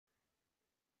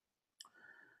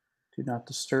Do not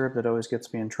disturb. That always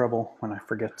gets me in trouble when I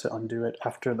forget to undo it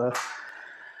after the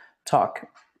talk.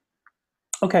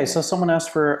 Okay, so someone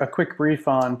asked for a quick brief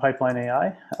on Pipeline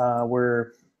AI.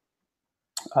 We're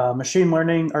a machine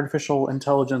learning, artificial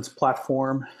intelligence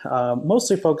platform,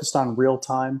 mostly focused on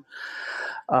real-time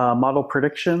model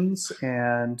predictions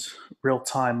and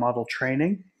real-time model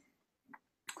training.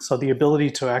 So the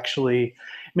ability to actually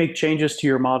make changes to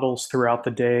your models throughout the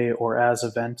day or as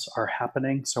events are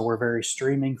happening. So we're very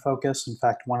streaming focused. In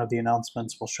fact, one of the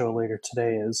announcements we'll show later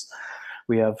today is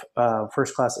we have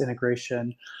first-class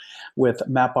integration with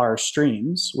MapR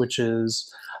streams, which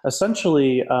is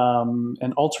essentially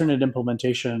an alternate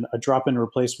implementation, a drop-in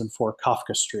replacement for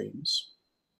Kafka streams.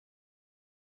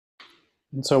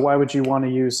 And so why would you want to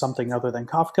use something other than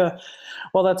Kafka?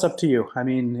 Well, that's up to you. I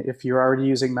mean, if you're already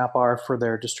using MapR for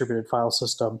their distributed file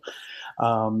system,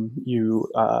 the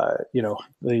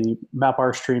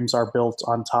MapR streams are built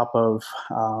on top of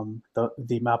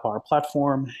the MapR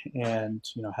platform and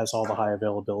has all the high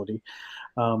availability.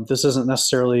 This isn't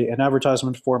necessarily an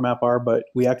advertisement for MapR, but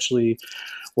we actually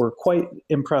were quite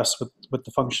impressed with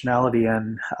the functionality,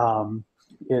 and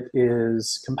it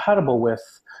is compatible with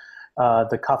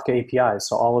the Kafka API.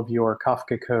 So all of your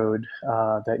Kafka code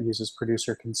that uses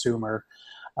producer consumer,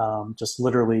 just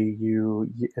literally you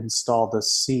install the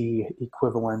C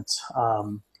equivalent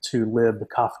to lib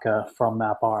Kafka from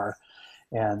MapR,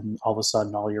 and all of a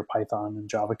sudden all your Python and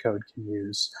Java code can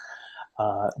use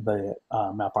the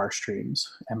MapR streams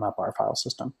and MapR file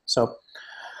system. So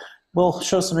we'll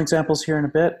show some examples here in a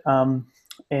bit.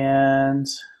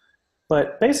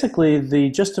 But basically, the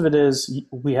gist of it is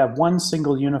we have one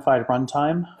single unified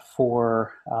runtime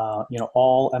for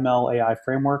all ML AI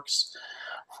frameworks,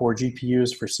 for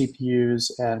GPUs, for CPUs,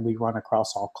 and we run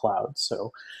across all clouds.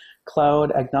 So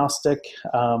cloud agnostic,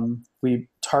 we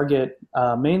target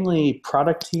mainly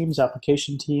product teams,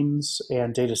 application teams,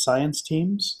 and data science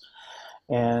teams.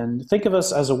 And think of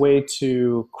us as a way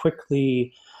to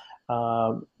quickly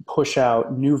push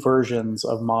out new versions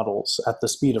of models at the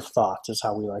speed of thought, is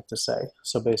how we like to say.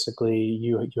 So basically,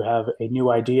 you have a new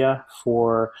idea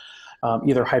for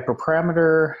either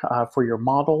hyperparameter for your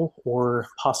model, or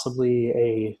possibly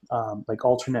a like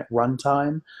alternate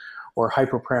runtime, or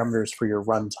hyperparameters for your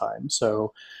runtime.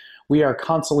 So we are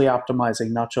constantly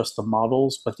optimizing not just the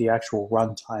models, but the actual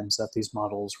runtimes that these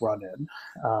models run in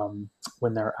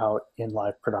when they're out in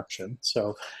live production.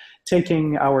 So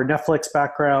taking our Netflix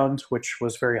background, which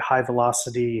was very high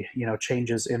velocity,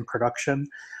 changes in production,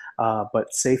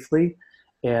 but safely,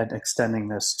 and extending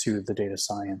this to the data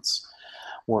science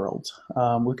world.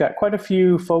 We've got quite a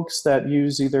few folks that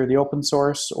use either the open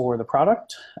source or the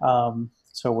product.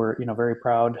 So we're very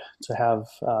proud to have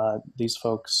these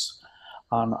folks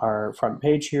on our front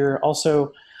page here.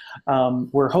 Also,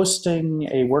 we're hosting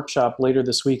a workshop later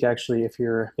this week, actually, if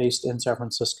you're based in San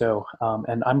Francisco,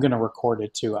 and I'm going to record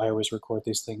it too. I always record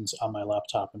these things on my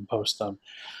laptop and post them.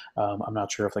 I'm not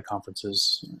sure if the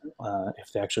conferences,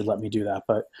 if they actually let me do that,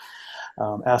 but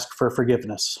ask for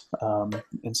forgiveness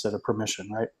instead of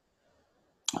permission, right?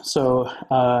 So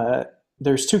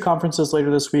there's two conferences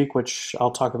later this week, which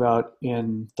I'll talk about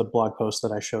in the blog post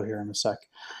that I show here in a sec.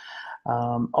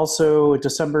 Also,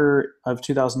 December of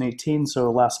 2018,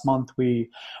 so last month,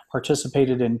 we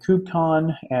participated in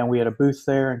KubeCon, and we had a booth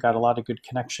there and got a lot of good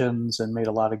connections and made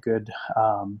a lot of good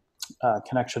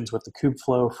connections with the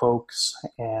Kubeflow folks,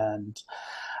 and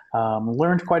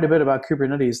learned quite a bit about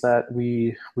Kubernetes that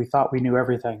we thought we knew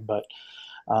everything, but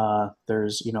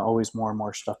there's always more and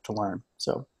more stuff to learn.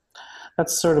 So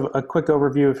that's sort of a quick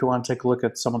overview. If you want to take a look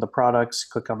at some of the products,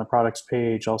 click on the products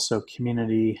page. Also,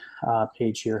 community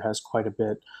page here has quite a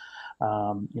bit.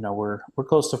 We're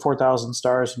close to 4,000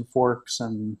 stars and forks,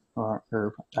 and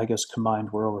or I guess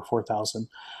combined we're over 4,000.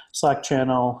 Slack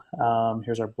channel.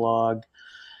 Here's our blog,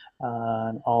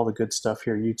 and all the good stuff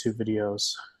here. YouTube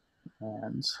videos,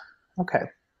 and okay.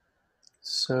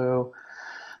 So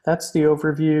that's the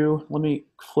overview. Let me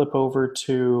flip over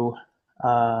to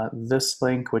this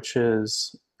link, which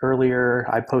is earlier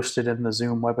I posted in the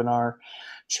Zoom webinar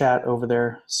chat over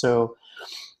there. So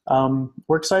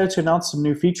we're excited to announce some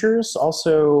new features.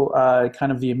 Also,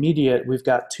 kind of the immediate, we've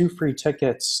got 2 free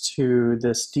tickets to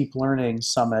this deep learning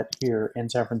summit here in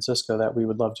San Francisco that we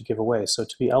would love to give away. So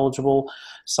to be eligible,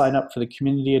 sign up for the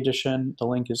community edition. The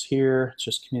link is here. It's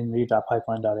just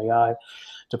community.pipeline.ai.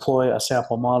 Deploy a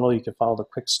sample model. You can follow the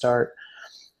quick start.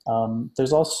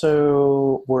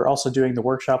 We're also doing the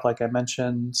workshop, like I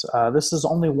mentioned. This is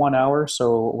only 1 hour,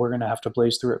 so we're going to have to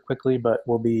blaze through it quickly, but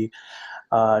we'll be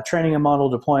training a model,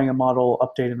 deploying a model,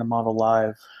 updating the model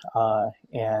live,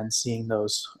 and seeing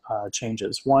those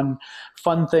changes. One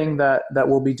fun thing that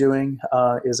we'll be doing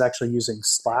is actually using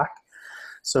Slack.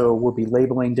 So we'll be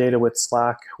labeling data with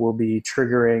Slack. We'll be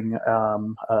triggering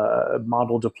a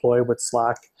model deploy with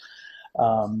Slack.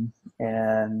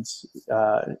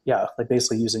 Yeah, like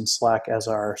basically using Slack as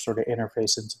our sort of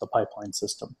interface into the pipeline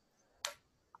system.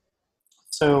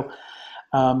 So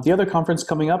the other conference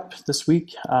coming up this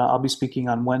week, I'll be speaking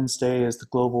on Wednesday, is the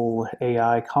Global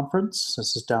AI Conference.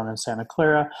 This is down in Santa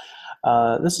Clara.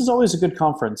 This is always a good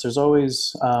conference. There's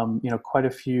always quite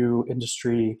a few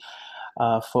industry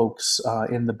folks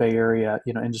in the Bay Area,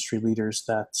 industry leaders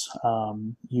that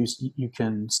you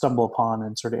can stumble upon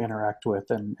and sort of interact with.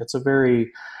 And it's a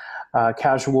very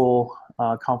casual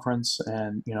conference,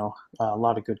 and a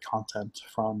lot of good content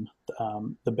from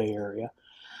the Bay Area.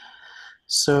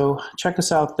 So check us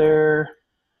out there.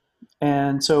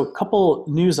 And so a couple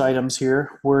news items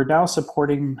here. We're now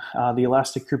supporting the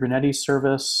Elastic Kubernetes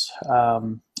service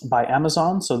by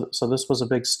Amazon. So this was a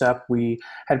big step. We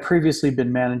had previously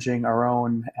been managing our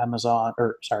own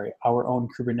our own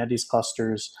Kubernetes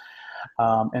clusters,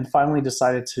 and finally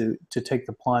decided to take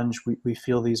the plunge. We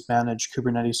feel these managed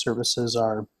Kubernetes services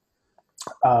are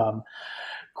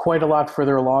quite a lot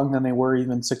further along than they were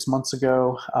even 6 months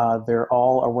ago. They're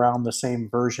all around the same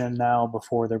version now.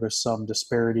 Before, there was some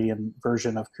disparity in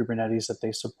version of Kubernetes that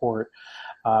they support,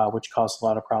 which caused a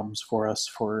lot of problems for us,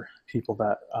 for people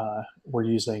that were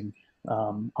using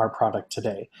our product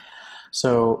today.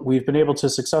 So we've been able to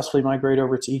successfully migrate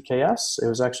over to EKS. It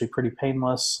was actually pretty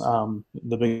painless.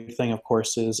 The big thing, of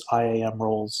course, is IAM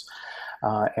roles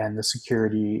and the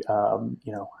security,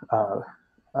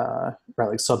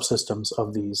 like subsystems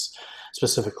of these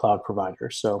specific cloud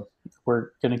providers. So we're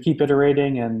going to keep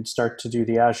iterating and start to do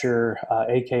the Azure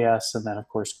AKS, and then of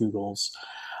course Google's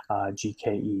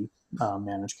GKE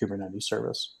managed Kubernetes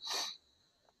service.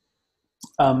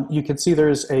 You can see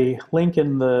there's a link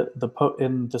in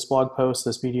in this blog post,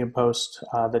 this Medium post,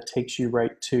 that takes you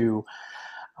right to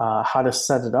how to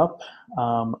set it up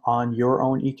on your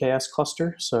own EKS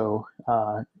cluster. So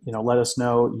let us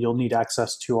know. You'll need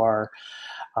access to our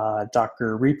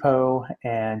Docker repo,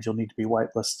 and you'll need to be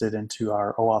whitelisted into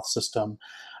our OAuth system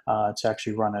to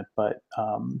actually run it. But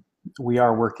we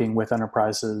are working with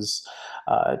enterprises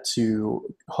to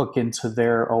hook into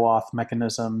their OAuth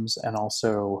mechanisms and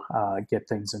also get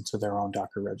things into their own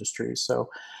Docker registries. So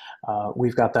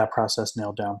we've got that process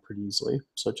nailed down pretty easily.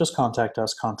 So just contact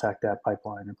us, contact at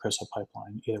Pipeline or Chris at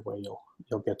Pipeline. Either way,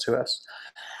 you'll get to us.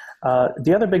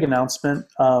 The other big announcement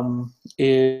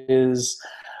is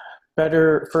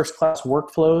better first-class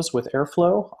workflows with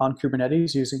Airflow on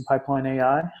Kubernetes using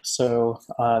PipelineAI. So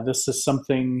this is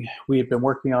something we've been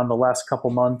working on the last couple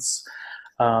months.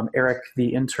 Eric,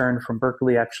 the intern from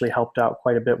Berkeley, actually helped out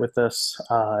quite a bit with this,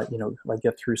 like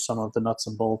get through some of the nuts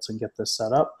and bolts and get this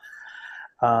set up.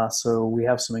 So we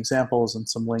have some examples and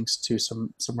some links to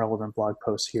some relevant blog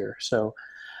posts here. So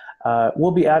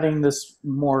we'll be adding this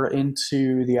more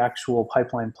into the actual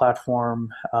pipeline platform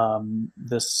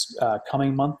this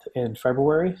coming month in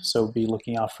February. So be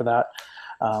looking out for that.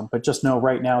 But just know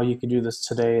right now you can do this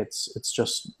today.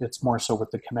 It's more so with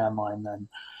the command line than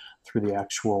through the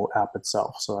actual app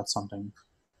itself. So that's something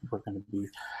we're going to be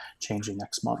changing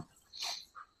next month.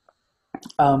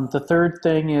 The third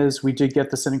thing is we did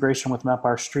get this integration with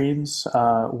MapR streams.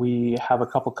 We have a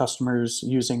couple customers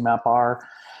using MapR.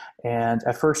 And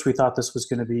at first we thought this was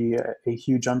going to be a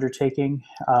huge undertaking,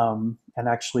 and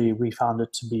actually we found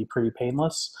it to be pretty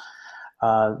painless.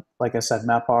 Like I said,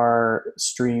 MapR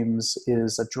streams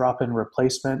is a drop-in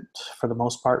replacement for the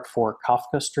most part for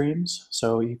Kafka streams.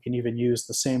 So you can even use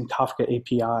the same Kafka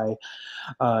API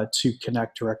to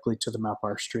connect directly to the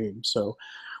MapR stream. So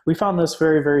we found this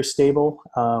very, very stable,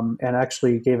 and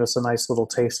actually gave us a nice little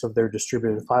taste of their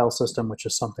distributed file system, which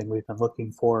is something we've been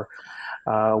looking for.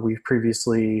 We've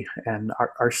previously and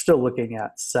are still looking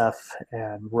at Ceph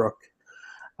and Rook.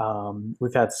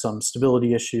 We've had some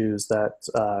stability issues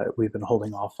that we've been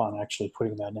holding off on actually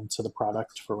putting that into the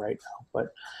product for right now, but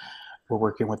we're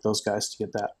working with those guys to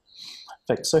get that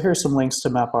fixed. So here's some links to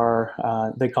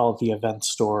MapR. They call it the event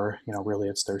store. Really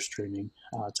it's their streaming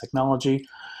technology.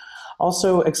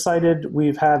 Also excited,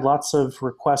 we've had lots of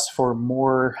requests for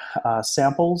more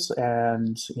samples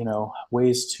and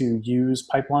ways to use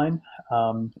Pipeline.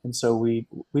 And so we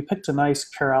picked a nice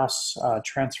Keras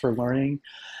transfer learning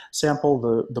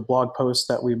sample. The blog post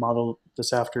that we modeled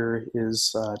this after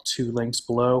is 2 links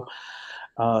below.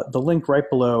 The link right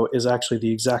below is actually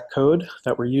the exact code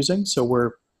that we're using. So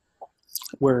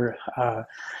we're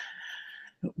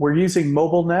We're using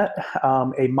MobileNet,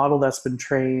 a model that's been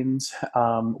trained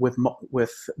with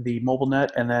the MobileNet,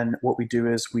 and then what we do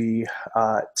is we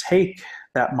take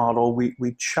that model,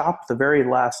 we chop the very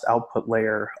last output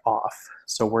layer off.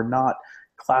 So we're not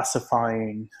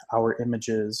classifying our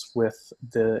images with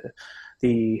the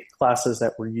classes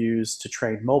that were used to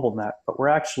train MobileNet, but we're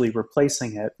actually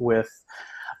replacing it with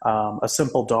a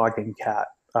simple dog and cat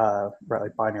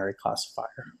like binary classifier.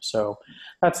 So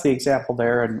that's the example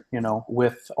there, and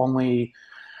with only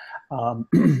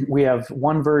we have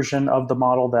one version of the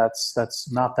model that's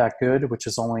not that good, which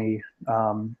is only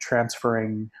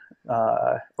transferring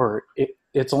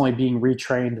it's only being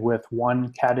retrained with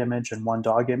one cat image and one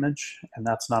dog image, and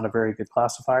that's not a very good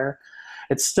classifier.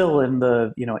 It's still in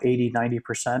the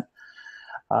 80-90%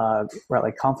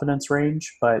 like confidence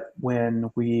range, but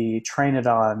when we train it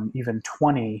on even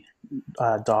 20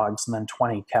 dogs and then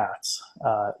 20 cats,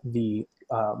 the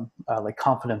like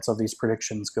confidence of these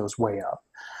predictions goes way up.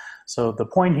 So the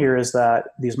point here is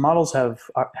that these models have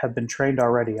been trained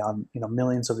already on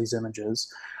millions of these images.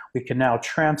 We can now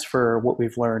transfer what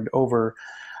we've learned over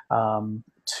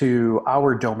to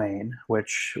our domain,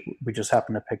 which we just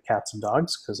happen to pick cats and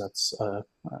dogs because that's a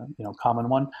common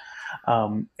one.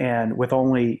 And with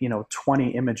only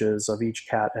 20 images of each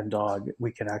cat and dog,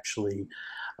 we can actually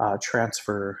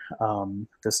transfer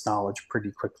this knowledge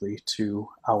pretty quickly to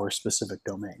our specific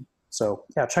domain. So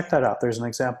yeah, check that out. There's an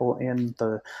example in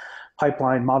the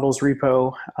pipeline models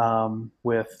repo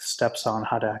with steps on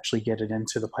how to actually get it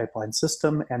into the pipeline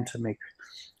system and to make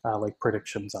like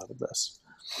predictions out of this.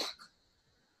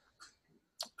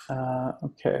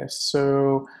 Okay,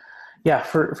 so yeah,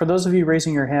 for those of you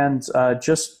raising your hands,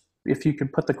 just if you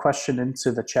could put the question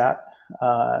into the chat,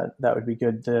 that would be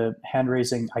good. The hand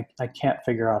raising, I can't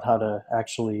figure out how to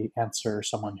actually answer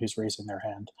someone who's raising their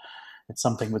hand. It's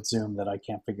something with Zoom that I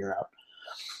can't figure out.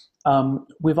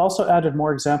 We've also added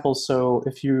more examples. So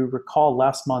if you recall,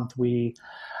 last month we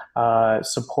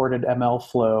supported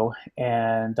MLflow,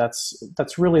 and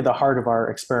that's really the heart of our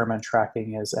experiment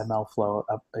tracking is MLflow,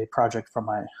 a project from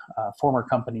my former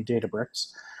company,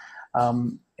 Databricks.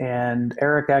 And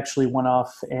Eric actually went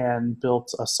off and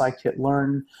built a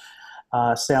Scikit-Learn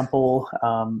sample,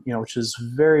 which is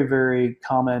very, very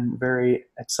common, very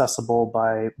accessible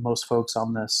by most folks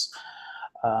on this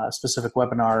specific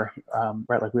webinar,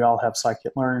 right? Like we all have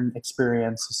Scikit-Learn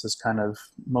experience. This is kind of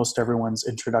most everyone's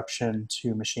introduction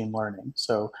to machine learning.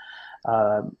 So,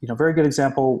 very good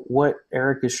example. What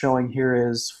Eric is showing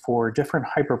here is for different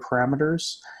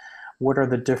hyperparameters, what are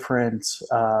the different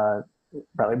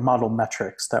model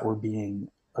metrics that were being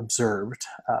observed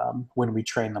when we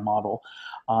train the model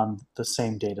on the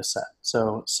same data set.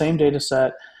 So same data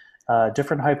set,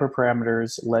 different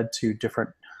hyperparameters led to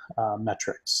different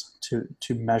metrics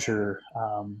to measure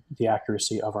the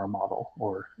accuracy of our model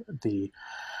or the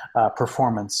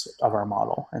performance of our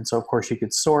model. And so of course you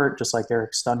could sort, just like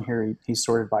Eric's done here, he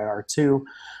sorted by R2.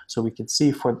 So we could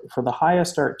see for the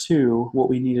highest R2, what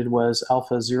we needed was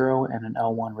alpha 0 and an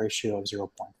L1 ratio of 0.5.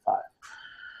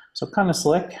 So kind of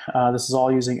slick. This is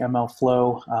all using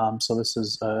MLflow. So this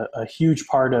is a huge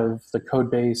part of the code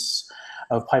base,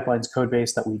 of Pipeline's code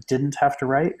base that we didn't have to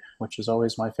write, which is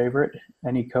always my favorite.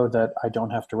 Any code that I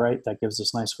don't have to write that gives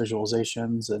us nice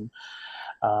visualizations and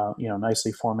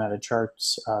nicely formatted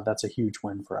charts, that's a huge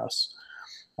win for us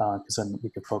because then we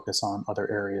could focus on other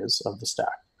areas of the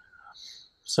stack.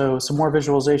 So some more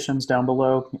visualizations down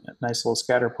below, nice little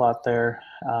scatter plot there.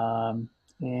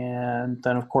 And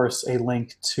then of course a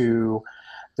link to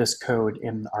this code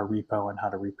in our repo and how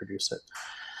to reproduce it.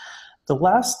 The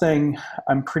last thing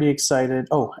I'm pretty excited,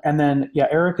 and then yeah,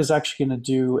 Eric is actually going to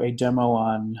do a demo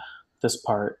on this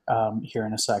part here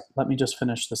in a sec. Let me just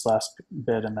finish this last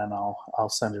bit and then I'll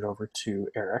send it over to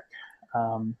Eric.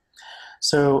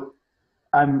 So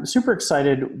I'm super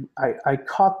excited. I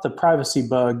caught the privacy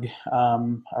bug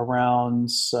around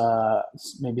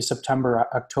maybe September,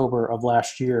 October of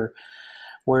last year,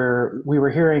 where we were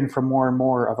hearing from more and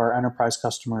more of our enterprise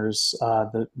customers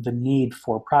the need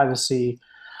for privacy,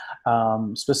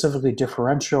 specifically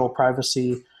differential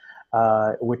privacy,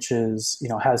 which is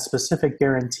has specific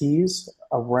guarantees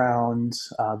around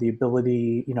the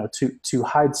ability to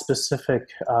hide specific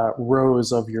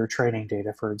rows of your training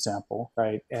data, for example,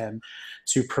 right, and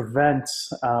to prevent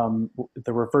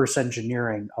the reverse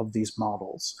engineering of these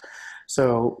models.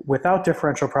 So without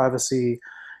differential privacy,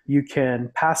 you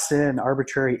can pass in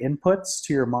arbitrary inputs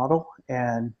to your model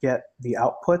and get the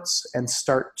outputs and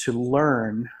start to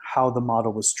learn how the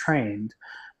model was trained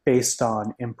based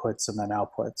on inputs and then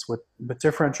outputs. With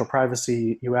differential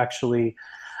privacy, you actually,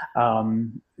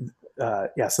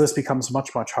 yeah, so this becomes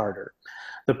much, much harder.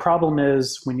 The problem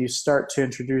is when you start to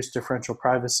introduce differential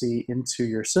privacy into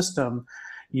your system,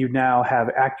 you now have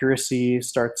accuracy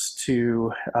starts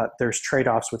to, there's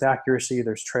trade-offs with accuracy,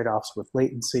 there's trade-offs with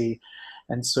latency.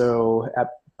 And so at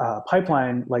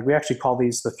Pipeline, like we actually call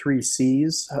these the 3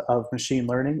 C's of machine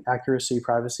learning: accuracy,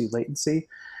 privacy, latency.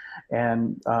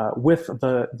 And with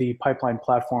the Pipeline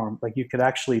platform, like you could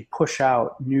actually push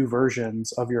out new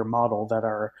versions of your model that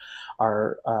are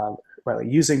right,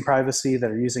 using privacy, that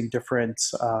are using different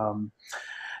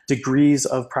degrees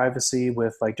of privacy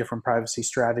with like different privacy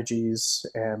strategies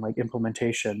and like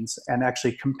implementations, and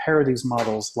actually compare these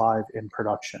models live in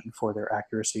production for their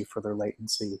accuracy, for their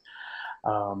latency.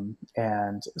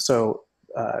 And so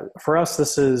for us,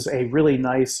 this is a really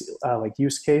nice like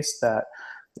use case that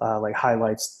like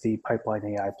highlights the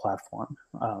PipelineAI platform.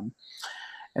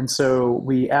 And so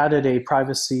we added a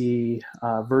privacy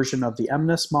version of the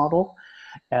MNIST model,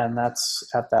 and that's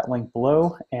at that link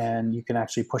below. And you can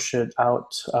actually push it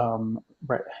out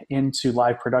right into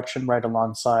live production right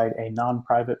alongside a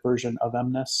non-private version of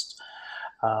MNIST,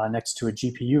 next to a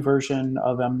GPU version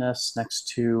of MNIST, next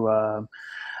to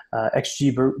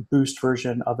XGBoost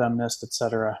version of MNIST, et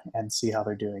cetera, and see how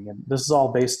they're doing. And this is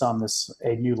all based on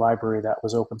a new library that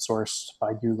was open sourced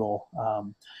by Google,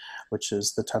 which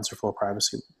is the TensorFlow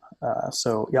privacy.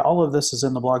 So yeah, all of this is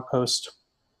in the blog post.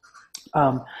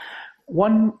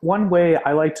 One way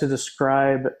I like to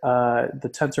describe the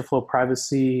TensorFlow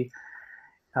privacy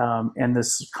and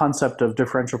this concept of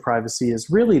differential privacy is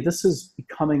really, this is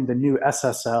becoming the new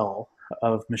SSL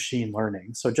of machine learning.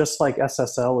 So just like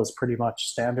SSL is pretty much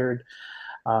standard,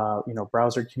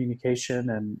 browser communication,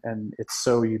 and it's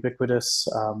so ubiquitous,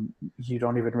 you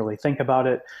don't even really think about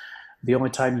it. The only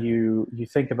time you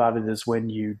think about it is when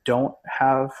you don't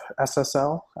have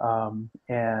SSL,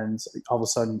 and all of a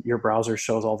sudden your browser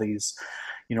shows all these,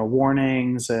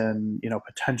 warnings and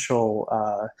potential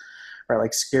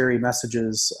like scary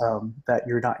messages that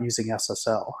you're not using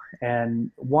SSL. And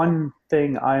one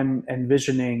thing I'm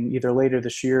envisioning either later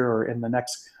this year or in the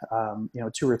next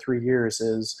 2 or 3 years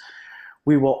is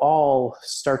we will all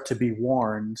start to be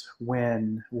warned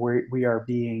when we are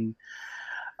being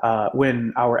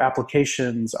when our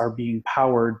applications are being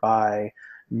powered by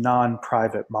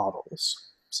non-private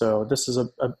models. So this is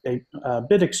a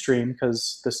bit extreme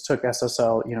because this took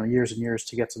SSL years and years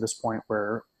to get to this point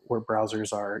where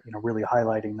browsers are really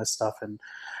highlighting this stuff. And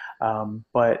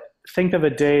but think of a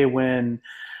day when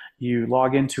you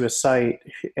log into a site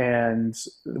and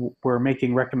we're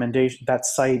making recommendations, that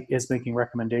site is making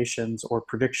recommendations or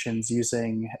predictions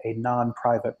using a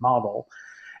non-private model,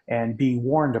 and being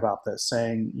warned about this,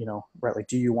 saying, right, like,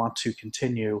 do you want to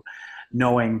continue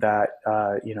knowing that,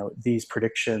 these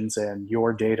predictions and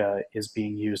your data is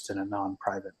being used in a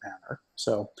non-private manner?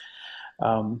 So,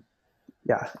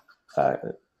 yeah,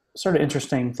 sort of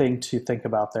interesting thing to think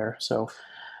about there. So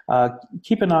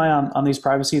keep an eye on these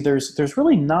privacy. There's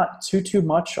really not too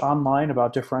much online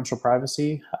about differential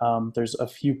privacy. There's a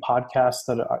few podcasts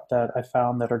that I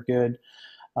found that are good.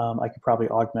 I could probably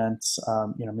augment,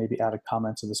 maybe add a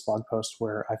comment to this blog post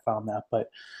where I found that. But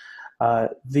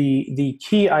the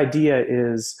key idea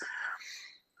is,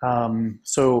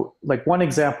 so like one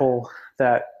example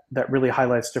that really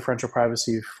highlights differential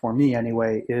privacy for me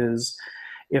anyway is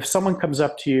if someone comes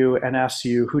up to you and asks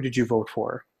you, who did you vote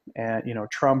for? And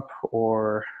Trump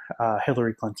or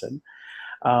Hillary Clinton.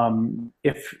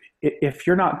 If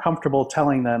you're not comfortable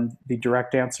telling them the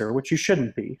direct answer, which you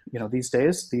shouldn't be, these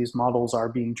days, these models are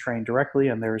being trained directly,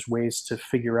 and there's ways to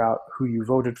figure out who you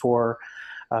voted for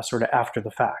sort of after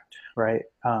the fact, right?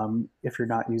 If you're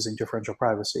not using differential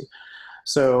privacy.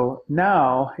 So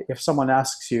now, if someone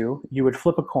asks you, you would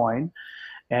flip a coin,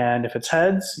 and if it's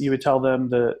heads, you would tell them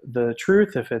the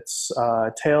truth. If it's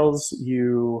tails,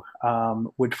 you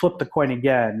would flip the coin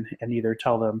again and either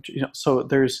tell them, so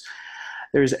there's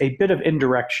a bit of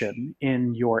indirection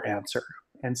in your answer.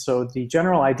 And so the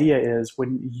general idea is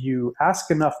when you ask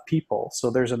enough people,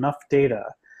 so there's enough data,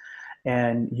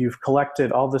 and you've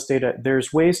collected all this data,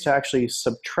 there's ways to actually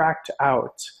subtract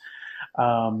out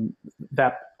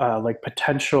that like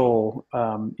potential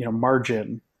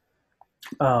margin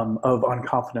of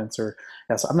unconfidence. Or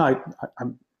yes, I'm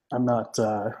not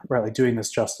really doing this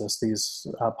justice. These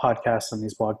podcasts and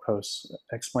these blog posts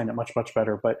explain it much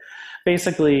better. But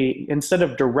basically, instead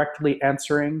of directly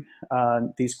answering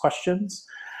these questions,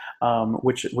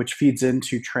 which feeds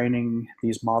into training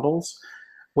these models,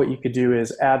 what you could do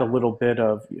is add a little bit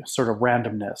of sort of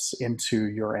randomness into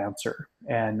your answer.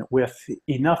 And with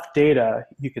enough data,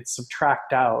 you could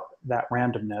subtract out that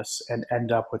randomness and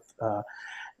end up with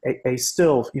a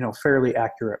still, fairly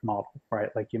accurate model, right?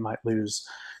 Like you might lose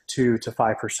 2 to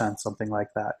 5%, something like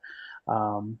that.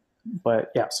 But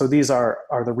yeah, so these are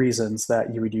the reasons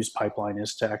that you would use Pipeline,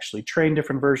 is to actually train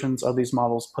different versions of these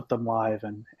models, put them live,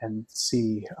 and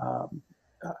see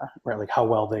right, like how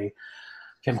well they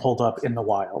can hold up in the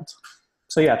wild.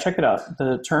 So yeah, check it out.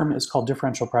 The term is called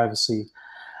differential privacy,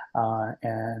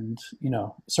 and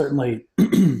certainly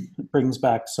brings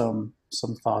back some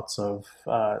thoughts of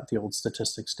the old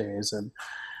statistics days,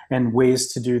 and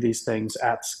ways to do these things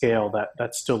at scale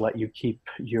that still let you keep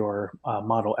your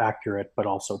model accurate but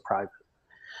also private.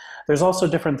 There's also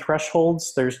different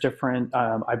thresholds. There's different,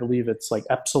 I believe it's like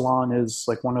epsilon is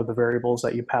like one of the variables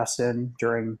that you pass in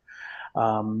during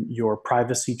your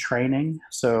privacy training.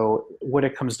 So what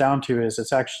it comes down to is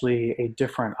it's actually a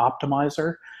different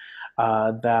optimizer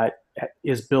that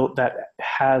is built, that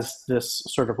has this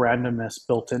sort of randomness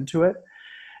built into it.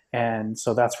 And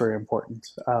so that's very important.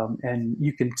 And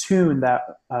you can tune that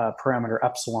parameter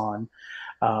epsilon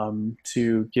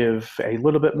to give a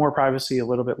little bit more privacy, a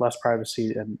little bit less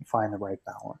privacy, and find the right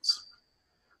balance.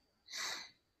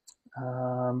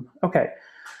 Okay,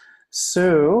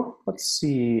 so let's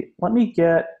see. Let me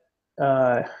get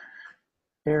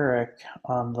Eric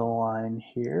on the line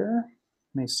here.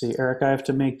 Let me see, Eric, I have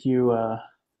to make you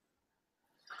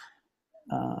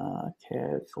okay,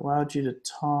 I've allowed you to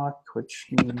talk, which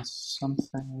means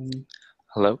something.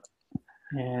 Hello?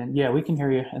 And yeah, we can hear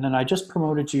you. And then I just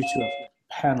promoted you to a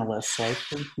panelist, so I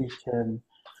think we can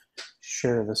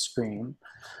share the screen.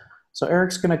 So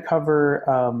Eric's going to cover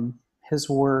his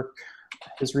work,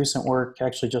 his recent work,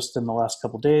 actually just in the last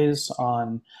couple of days,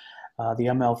 on the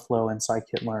ML flow and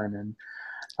Scikit-Learn.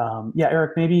 And yeah,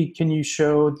 Eric, maybe can you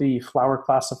show the flower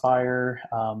classifier,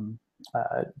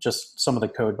 just some of the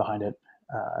code behind it?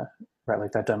 Right,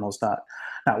 like that demo's not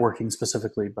working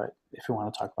specifically, but if you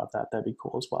want to talk about that, that'd be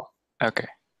cool as well. Okay.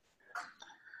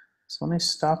 So let me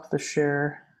stop the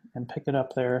share and pick it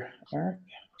up there, Eric.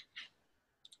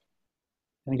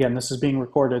 And again, this is being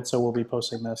recorded, so we'll be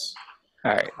posting this.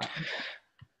 All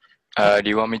right. Do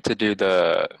you want me to do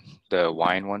the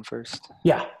wine one first?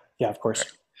 Yeah, of course.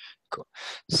 Right. Cool.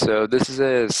 So this is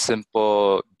a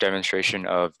simple demonstration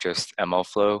of just ML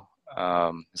flow.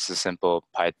 This is a simple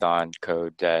Python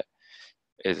code that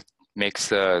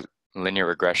makes a linear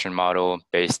regression model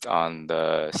based on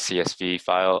the CSV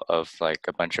file of like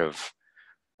a bunch of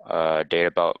data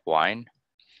about wine.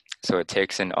 So it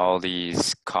takes in all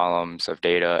these columns of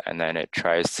data and then it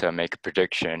tries to make a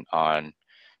prediction on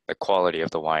the quality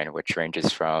of the wine, which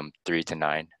ranges from 3 to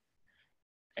 9.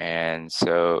 And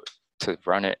so to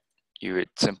run it, you would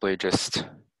simply just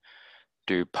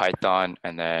do Python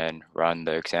and then run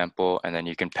the example. And then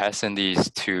you can pass in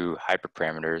these two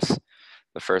hyperparameters.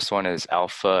 The first one is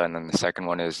alpha, and then the second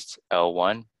one is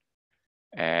L1.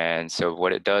 And so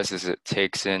what it does is it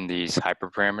takes in these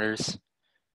hyperparameters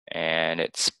and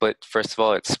first of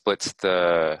all, it splits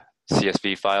the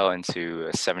CSV file into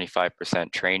a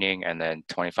 75% training and then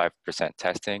 25%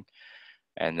 testing.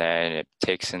 And then it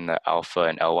takes in the alpha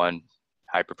and L1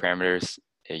 hyperparameters.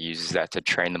 It uses that to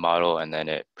train the model and then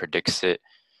it predicts it.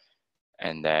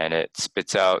 And then it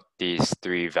spits out these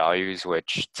 3 values,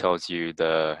 which tells you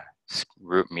the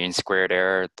root mean squared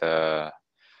error, the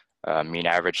mean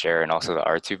average error, and also the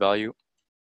R2 value.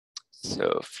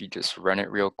 So if you just run it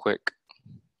real quick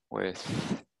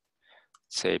with,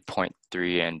 say,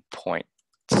 0.3 and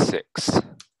 0.6,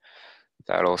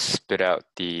 that'll spit out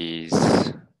these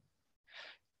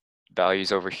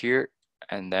values over here.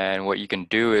 And then what you can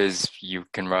do is you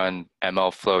can run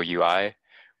ML Flow UI,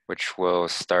 which will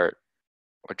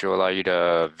allow you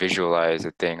to visualize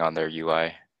a thing on their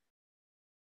UI.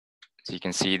 So you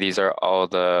can see these are all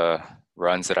the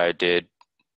runs that I did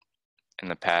in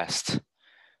the past.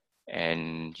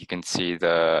 And you can see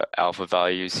the alpha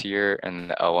values here and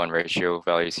the L1 ratio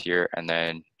values here. And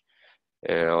then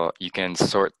you can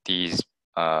sort these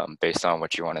based on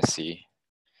what you want to see.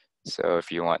 So if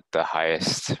you want the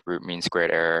highest root mean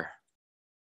squared error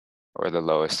or the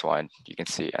lowest one, you can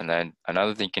see. And then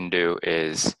another thing you can do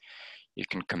is you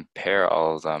can compare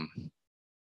all of them.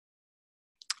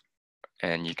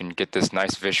 And you can get this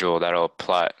nice visual that'll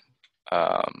plot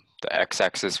the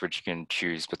x-axis, which you can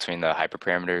choose between the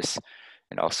hyperparameters,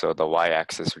 and also the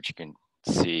y-axis, which you can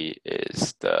see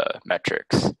is the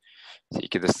metrics. So you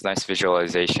get this nice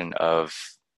visualization of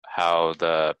how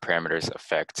the parameters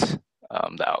affect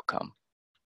the outcome.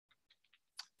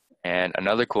 And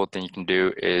another cool thing you can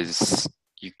do is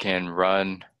you can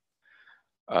run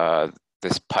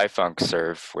this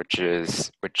pyfuncserve,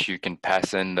 which you can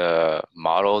pass in the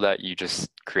model that you just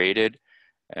created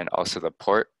and also the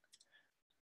port.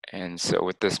 And so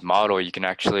with this model, you can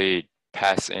actually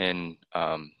pass in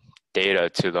data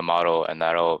to the model, and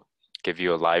that'll give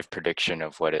you a live prediction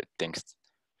of what it thinks.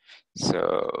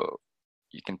 So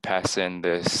you can pass in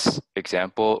this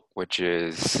example, which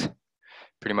is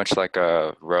pretty much like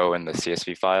a row in the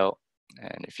CSV file.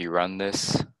 And if you run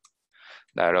this,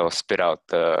 that'll spit out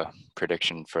the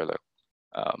prediction for the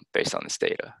based on this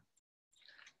data.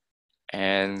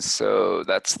 And so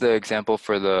that's the example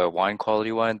for the wine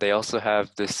quality one. They also have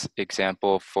this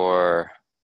example for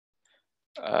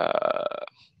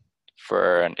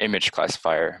an image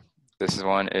classifier. This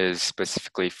one is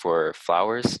specifically for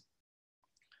flowers.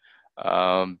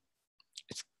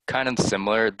 It's kind of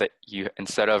similar that you,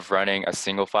 instead of running a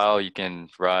single file, you can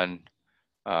run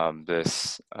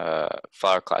this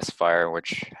flower classifier,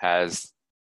 which has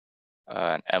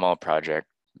an ML project.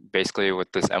 Basically,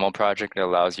 with this ML project, it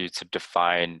allows you to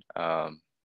define, it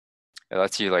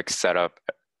lets you like set up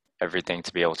everything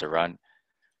to be able to run.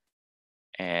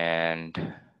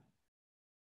 And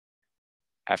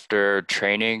after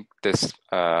training this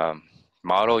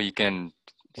model, you can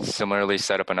similarly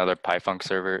set up another PyFunc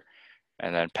server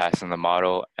and then pass in the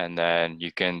model, and then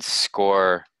you can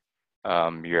score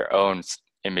your own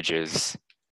images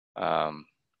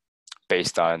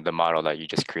based on the model that you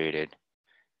just created.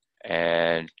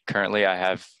 And currently I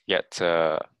have yet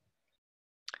to,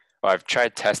 well, I've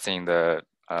tried testing the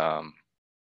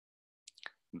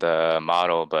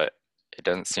model, but it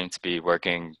doesn't seem to be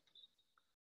working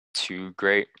too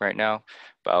great right now,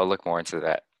 but I'll look more into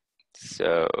that.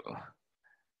 So I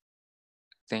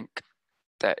think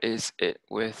that is it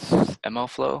with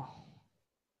MLflow.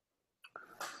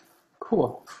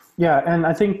 Cool. Yeah, and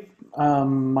I think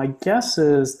my guess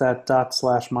is that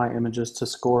 /my images to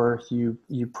score, you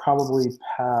probably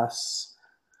pass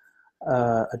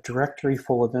a directory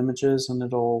full of images and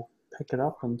it'll pick it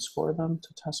up and score them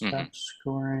to test batch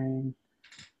scoring.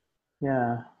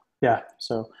 Yeah,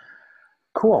 so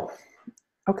cool.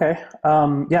 Okay.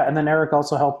 Yeah, and then Eric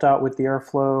also helped out with the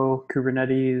Airflow,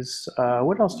 Kubernetes.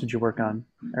 What else did you work on,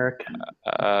 Eric?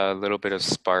 A little bit of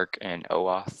Spark and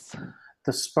OAuth.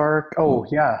 The Spark. Oh,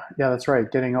 yeah, that's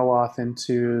right. Getting OAuth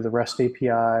into the REST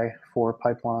API for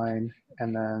pipeline,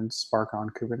 and then Spark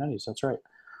on Kubernetes. That's right.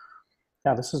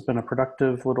 Yeah, this has been a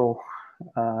productive little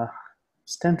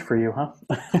stint for you, huh?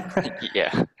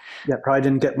 Yeah. Yeah, probably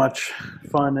didn't get much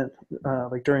fun at,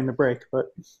 like during the break, but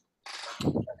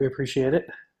we appreciate it.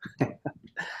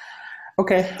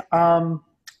 Okay.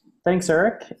 Thanks,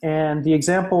 Eric. And the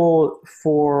example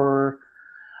for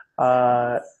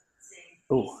oh,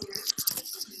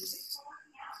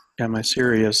 yeah, my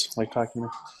Siri is like talking to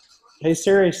me. Hey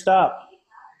Siri, stop.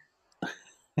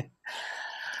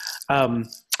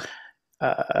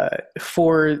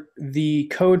 For the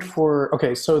code for,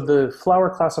 okay, so the flower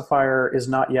classifier is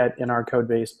not yet in our code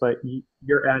base, but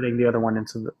you're adding the other one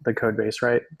into the code base,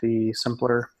 right? The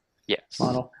simpler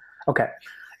model? Okay.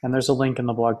 And there's a link in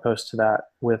the blog post to that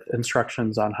with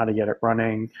instructions on how to get it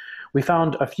running. We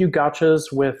found a few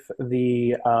gotchas with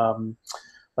the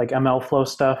like MLflow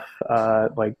stuff,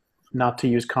 like not to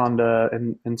use conda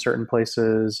in certain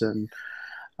places, and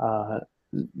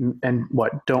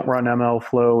what, don't run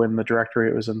MLflow in the directory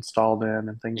it was installed in,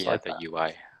 and things like that. Yeah, the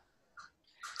UI.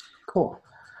 Cool.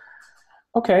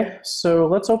 Okay, so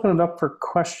let's open it up for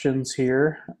questions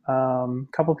here. A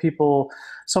couple people,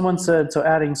 someone said, so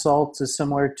adding salts is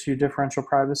similar to differential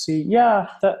privacy. Yeah,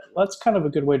 that's kind of a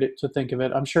good way to think of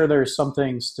it. I'm sure there's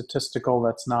something statistical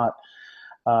that's not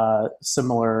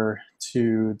similar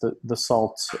to the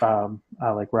salt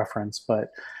like reference,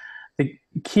 but the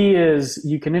key is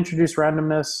you can introduce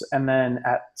randomness, and then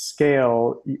at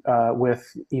scale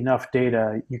with enough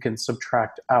data, you can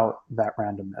subtract out that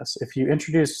randomness. If you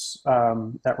introduce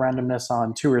that randomness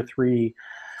on 2 or 3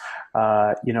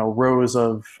 rows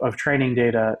of training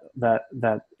data,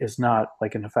 that is not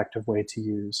like an effective way to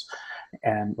use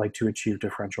and like to achieve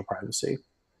differential privacy.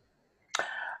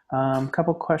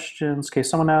 Couple questions. Okay,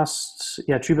 someone asked,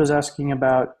 Chuba's asking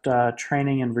about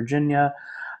training in Virginia.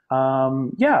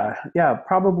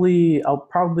 Probably I'll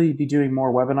probably be doing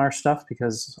more webinar stuff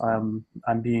because I'm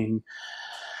being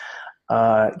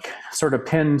sort of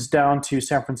pinned down to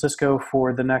San Francisco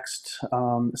for the next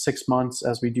 6 months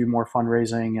as we do more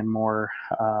fundraising and more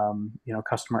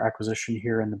customer acquisition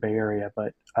here in the Bay Area.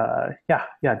 But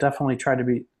definitely try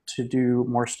to do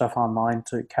more stuff online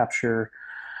to capture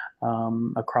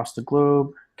across the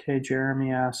globe. Okay,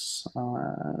 Jeremy asks,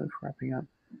 wrapping up.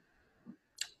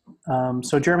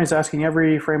 So Jeremy's asking,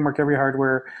 every framework, every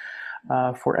hardware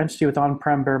for entity with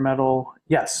on-prem bare metal.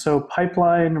 Yes, so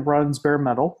Pipeline runs bare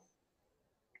metal.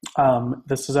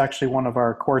 This is actually one of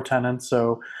our core tenants.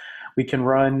 So We can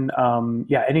run,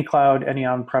 yeah, any cloud, any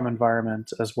on-prem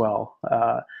environment as well.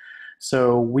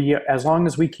 So as long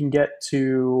as we can get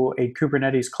to a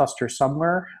Kubernetes cluster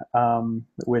somewhere,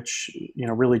 which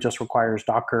really just requires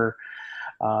Docker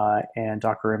and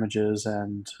Docker images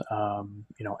and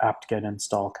apt-get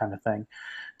install kind of thing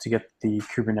to get the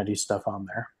Kubernetes stuff on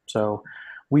there. So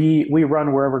we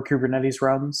run wherever Kubernetes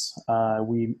runs.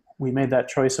 We made that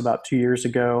choice about 2 years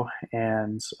ago,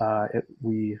 and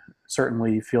we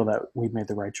certainly feel that we've made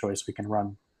the right choice. We can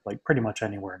run like pretty much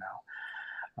anywhere now.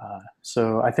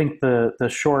 So I think the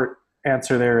short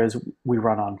answer there is we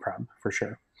run on-prem for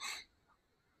sure.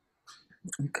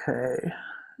 Okay,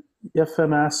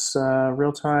 FMS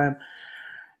real-time.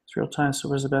 It's real-time, so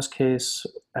what is the best case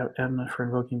for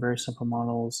invoking very simple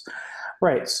models?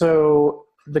 Right, so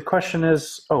the question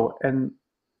is, so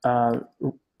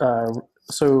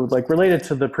like related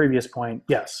to the previous point,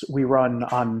 yes, we run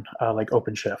on like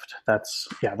OpenShift. That's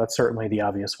certainly the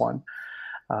obvious one.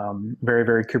 Very,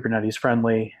 very Kubernetes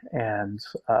friendly, and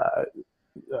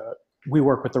we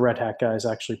work with the Red Hat guys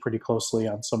actually pretty closely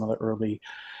on some of the early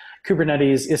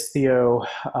Kubernetes. Istio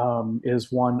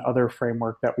is one other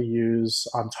framework that we use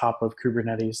on top of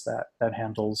Kubernetes that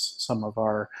handles some of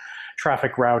our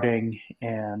traffic routing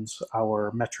and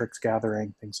our metrics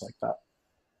gathering, things like that.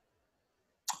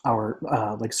 Our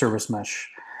like service mesh.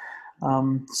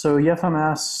 So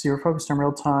EFMS, you're focused on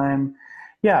real time.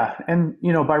 Yeah, and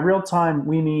by real time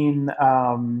we mean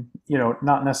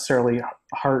not necessarily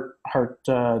heart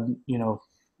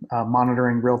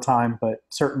monitoring real time, but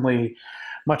certainly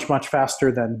much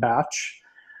faster than batch.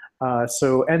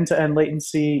 So end-to-end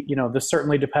latency, this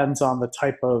certainly depends on the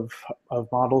type of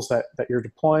models that you're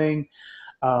deploying.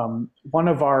 One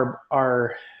of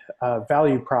our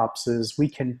value props is we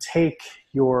can take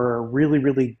your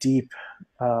really deep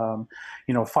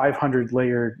 500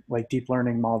 layered like deep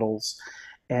learning models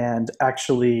and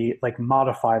actually like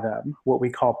modify them, what we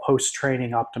call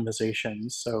post-training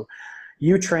optimizations. So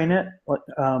you train it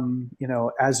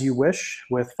as you wish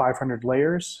with 500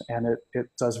 layers, and it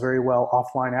does very well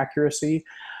offline accuracy,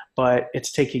 but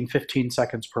it's taking 15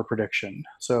 seconds per prediction.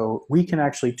 So we can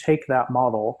actually take that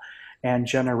model and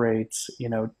generate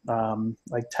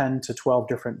like 10 to 12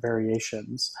 different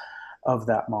variations of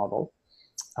that model.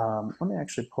 Let me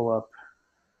actually pull up.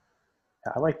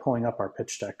 I like pulling up our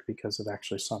pitch deck because it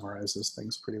actually summarizes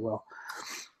things pretty well.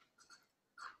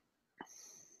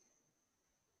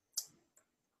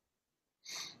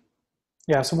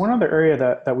 Yeah, so one other area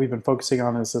that we've been focusing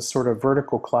on is this sort of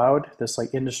vertical cloud, this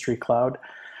like industry cloud.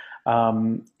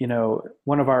 One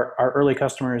of our early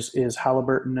customers is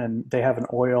Halliburton, and they have an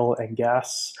oil and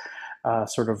gas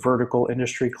sort of vertical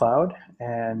industry cloud.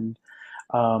 And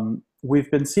we've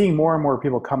been seeing more and more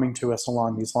people coming to us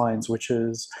along these lines, which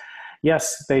is,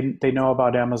 yes, they know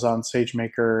about Amazon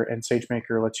SageMaker, and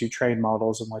SageMaker lets you train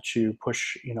models and lets you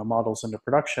push models into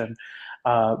production.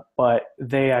 But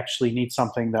they actually need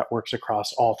something that works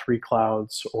across all three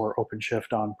clouds or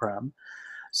OpenShift on-prem.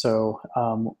 So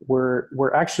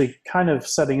we're actually kind of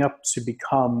setting up to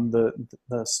become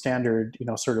the standard,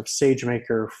 sort of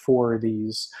SageMaker for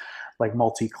these like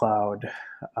multi-cloud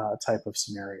type of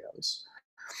scenarios.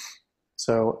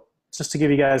 So just to give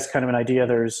you guys kind of an idea,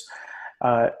 there's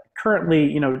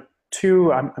currently,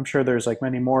 two, I'm sure there's like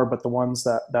many more, but the ones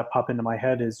that pop into my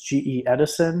head is GE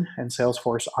Edison and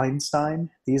Salesforce Einstein.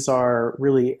 These are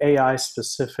really AI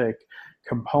specific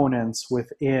components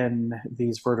within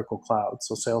these vertical clouds.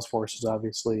 So Salesforce is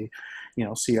obviously,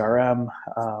 CRM,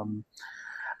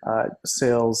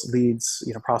 sales leads,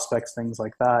 prospects, things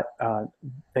like that.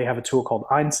 They have a tool called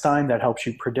Einstein that helps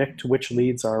you predict which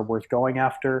leads are worth going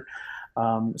after.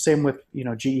 Same with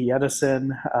GE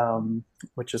Edison,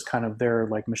 which is kind of their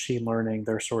like machine learning,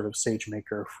 their sort of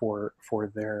SageMaker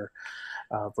for their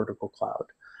vertical cloud.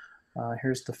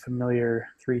 Here's the familiar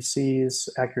 3 C's: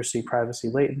 accuracy, privacy,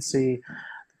 latency.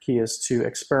 The key is to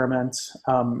experiment.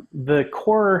 The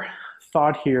core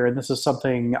thought here, and this is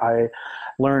something I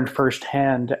learned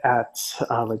firsthand at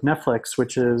like Netflix,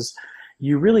 which is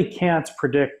you really can't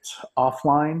predict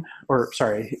offline, or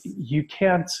sorry, you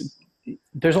can't.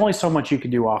 There's only so much you can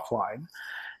do offline,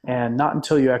 and not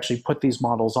until you actually put these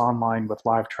models online with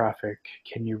live traffic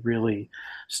can you really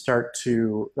start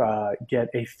to get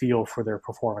a feel for their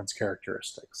performance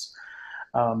characteristics.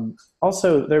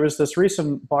 Also, there was this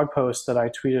recent blog post that I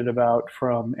tweeted about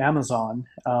from Amazon,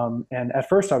 and at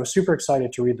first I was super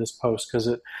excited to read this post because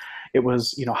it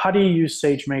was, how do you use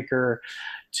SageMaker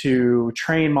to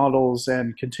train models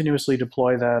and continuously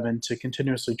deploy them and to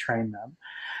continuously train them.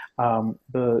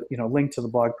 The link to the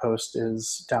blog post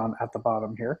is down at the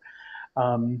bottom here.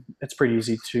 It's pretty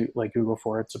easy to like Google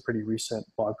for. It's a pretty recent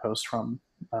blog post from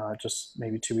just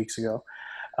maybe 2 weeks ago.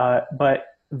 But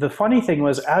the funny thing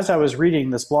was, as I was reading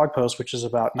this blog post, which is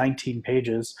about 19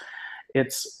 pages,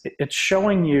 it's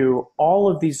showing you all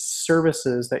of these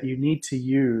services that you need to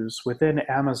use within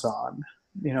Amazon.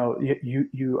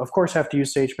 You of course have to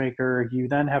use SageMaker. You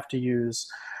then have to use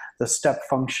the step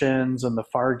functions and the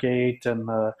Fargate and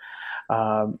the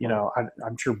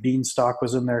I'm sure Beanstalk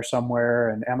was in there somewhere,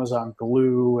 and Amazon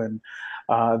Glue and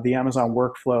the Amazon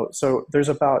Workflow. So there's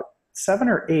about 7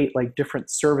 or 8 like different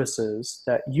services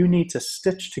that you need to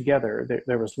stitch together.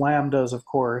 There was Lambdas, of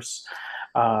course.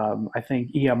 I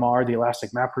think EMR, the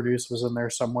Elastic MapReduce, was in there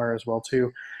somewhere as well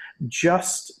too,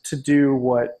 just to do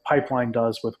what Pipeline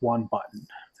does with one button.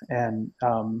 And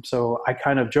so I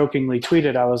kind of jokingly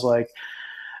tweeted, I was like,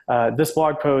 this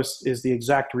blog post is the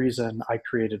exact reason I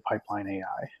created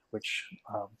PipelineAI, which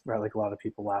like a lot of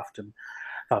people laughed and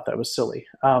thought that was silly.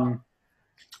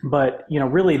 But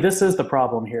really, this is the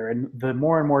problem here. And the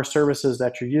more and more services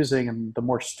that you're using, and the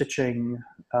more stitching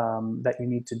that you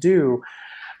need to do,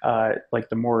 like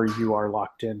the more you are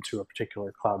locked into a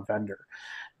particular cloud vendor.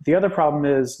 The other problem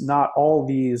is not all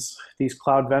these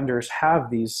cloud vendors have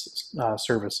these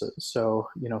services. So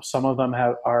some of them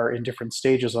are in different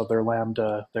stages of their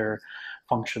Lambda, their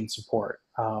function support.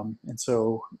 And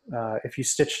so if you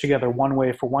stitch together one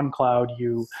way for one cloud,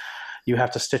 you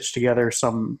have to stitch together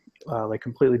some like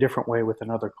completely different way with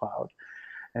another cloud.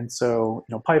 And so,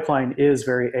 Pipeline is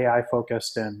very AI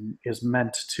focused and is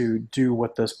meant to do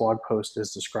what this blog post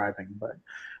is describing, but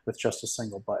with just a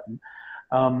single button.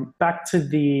 Back to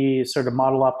the sort of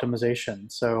model optimization.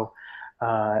 So,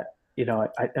 and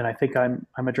I think I'm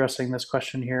addressing this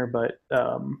question here, but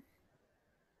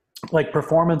like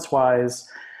performance-wise,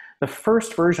 the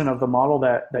first version of the model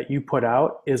that you put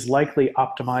out is likely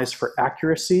optimized for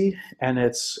accuracy, and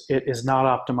it is not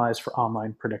optimized for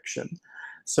online prediction.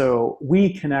 So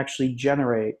we can actually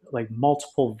generate like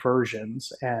multiple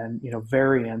versions and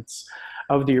variants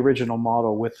of the original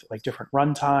model with like different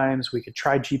runtimes. We could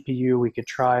try GPU, we could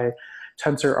try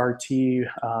TensorRT,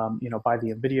 by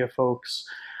the NVIDIA folks,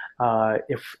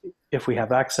 if we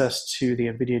have access to the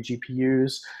NVIDIA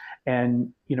GPUs,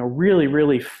 and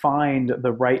really find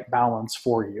the right balance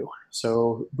for you.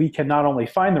 So we can not only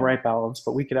find the right balance,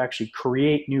 but we could actually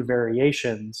create new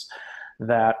variations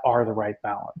that are the right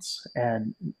balance.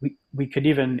 And we could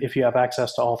even, if you have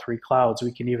access to all 3 clouds,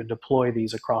 we can even deploy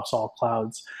these across all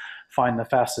clouds, find the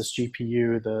fastest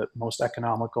GPU, the most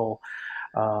economical,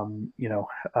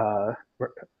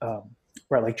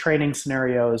 like training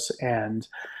scenarios and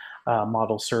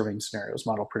model serving scenarios,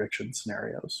 model prediction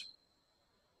scenarios.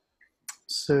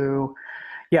 So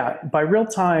yeah, by real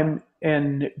time,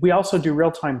 and we also do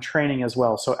real-time training as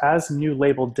well. So as new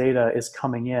labeled data is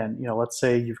coming in, let's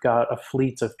say you've got a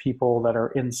fleet of people that are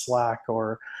in Slack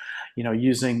or,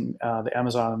 using the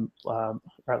Amazon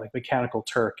like Mechanical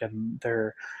Turk, and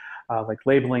they're like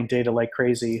labeling data like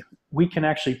crazy. We can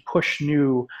actually push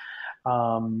new,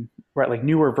 like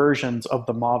newer versions of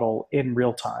the model in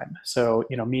real time. So,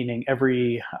 meaning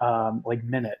every like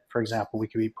minute, for example, we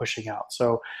could be pushing out.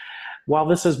 So while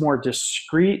this is more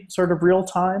discrete sort of real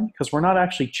time, because we're not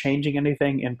actually changing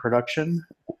anything in production,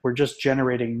 we're just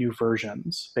generating new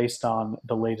versions based on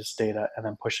the latest data and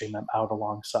then pushing them out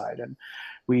alongside. And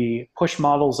we push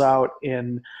models out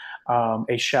in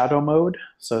a shadow mode.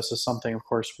 So this is something, of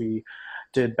course, we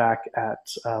did back at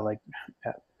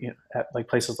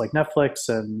places like Netflix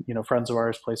and friends of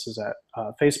ours, places at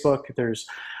Facebook. There's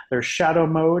shadow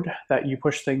mode that you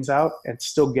push things out. It's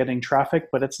still getting traffic,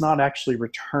 but it's not actually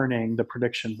returning the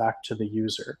prediction back to the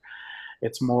user.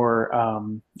 It's more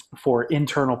for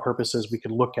internal purposes. We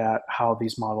could look at how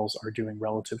these models are doing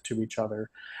relative to each other,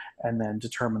 and then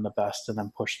determine the best, and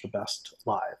then push the best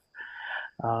live.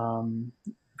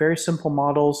 Very simple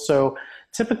models. So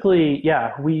typically,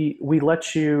 yeah, we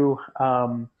let you.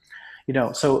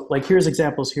 So like here's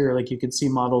examples here. Like you can see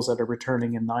models that are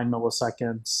returning in 9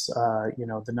 milliseconds.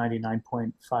 The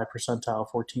 99.5 percentile,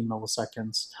 14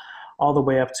 milliseconds, all the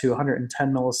way up to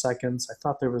 110 milliseconds. I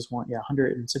thought there was one,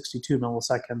 162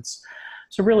 milliseconds.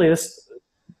 So really,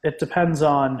 it depends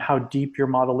on how deep your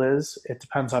model is. It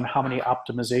depends on how many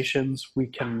optimizations we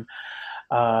can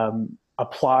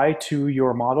apply to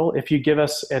your model. If you give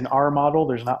us an R model,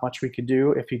 there's not much we can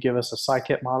do. If you give us a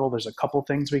Scikit model, there's a couple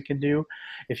things we can do.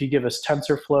 If you give us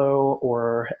TensorFlow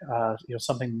or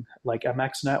something like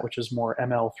MXNet, which is more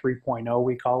ML 3.0,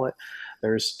 we call it,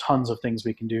 there's tons of things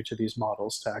we can do to these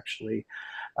models to actually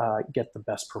get the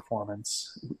best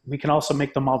performance. We can also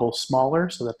make the models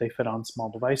smaller so that they fit on small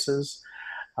devices.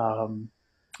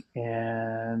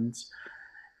 And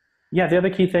Yeah, the other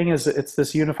key thing is it's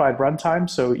this unified runtime,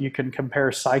 so you can compare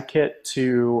Scikit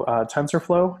to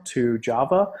TensorFlow, to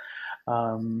Java,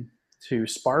 um, to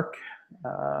Spark.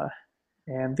 Uh,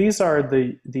 and these are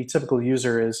the typical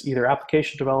user is either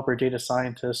application developer, data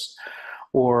scientist,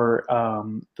 or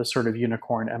the sort of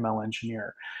unicorn ML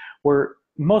engineer. We're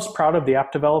most proud of the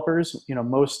app developers. You know,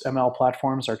 most ML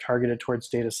platforms are targeted towards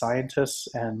data scientists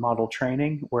and model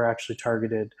training. We're actually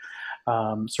targeted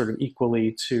sort of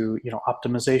equally to, you know,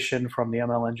 optimization from the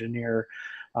ML engineer,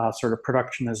 sort of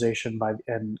productionization by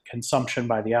and consumption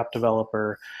by the app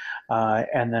developer,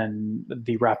 and then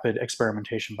the rapid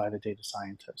experimentation by the data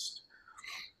scientist.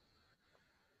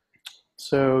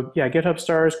 So yeah, GitHub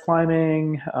stars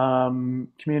climbing,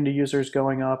 community users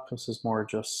going up. This is more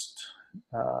just,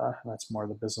 that's more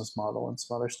the business model and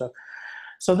some other stuff.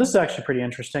 So this is actually pretty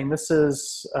interesting. This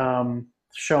is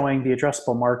showing the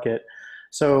addressable market.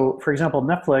 So for example,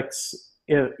 Netflix,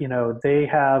 you know, they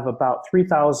have about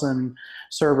 3,000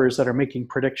 servers that are making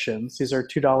predictions. These are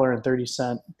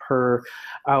 $2.30 per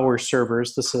hour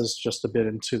servers. This is just a bit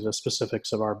into the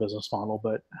specifics of our business model,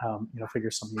 but you know,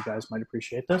 figure some of you guys might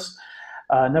appreciate this.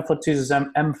 Netflix uses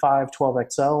M5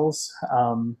 12XLs,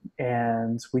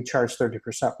 and we charge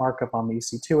 30% markup on the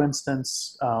EC2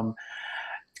 instance.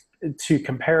 To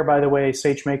compare, by the way,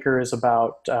 SageMaker is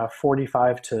about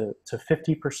 45 to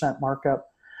 50% markup.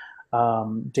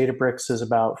 Databricks is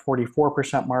about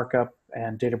 44% markup,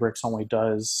 and Databricks only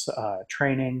does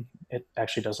training. It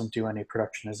actually doesn't do any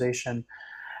productionization.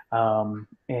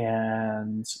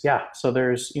 And yeah, so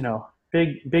there's, you know,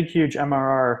 big, huge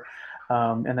MRR.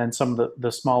 And then some of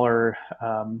the smaller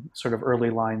sort of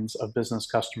early lines of business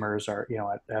customers are, you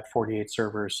know, at 48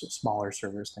 servers, smaller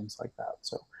servers, things like that.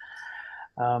 So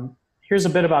here's a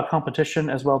bit about competition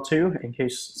as well too, in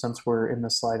case, since we're in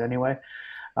this slide anyway.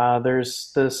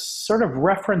 There's this sort of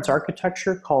reference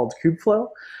architecture called Kubeflow.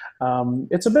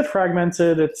 It's a bit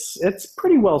fragmented. It's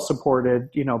pretty well supported,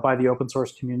 you know, by the open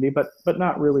source community, but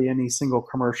not really any single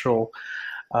commercial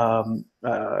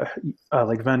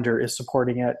like vendor is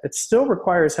supporting it. It still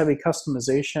requires heavy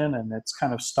customization, and it's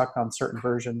kind of stuck on certain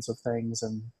versions of things,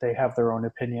 and they have their own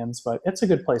opinions, but it's a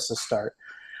good place to start.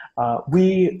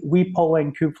 We pull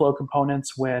in Kubeflow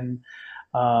components when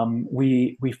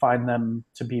we find them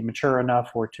to be mature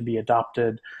enough or to be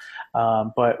adopted,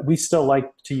 but we still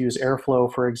like to use Airflow,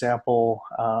 for example.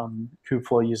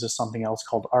 Kubeflow uses something else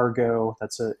called Argo.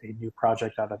 That's a new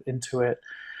project out of Intuit.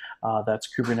 That's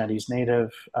Kubernetes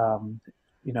native.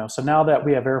 You know, so now that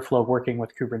we have Airflow working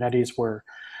with Kubernetes,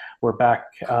 we're back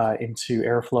into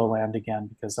Airflow land again,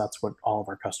 because that's what all of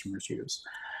our customers use.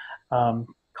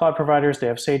 Cloud providers, they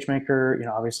have SageMaker. You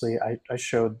know, obviously I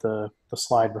showed the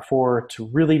slide before. To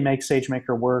really make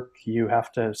SageMaker work, you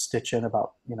have to stitch in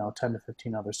about, you know, 10 to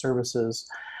 15 other services.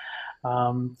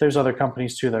 There's other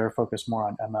companies too that are focused more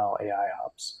on ML AI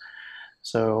ops.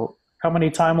 So company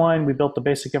timeline, we built the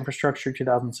basic infrastructure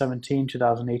 2017.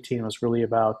 2018 was really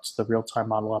about the real-time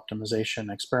model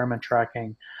optimization, experiment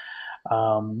tracking.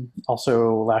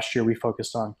 Also last year we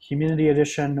focused on community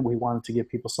edition. We wanted to give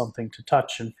people something to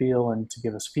touch and feel and to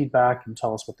give us feedback and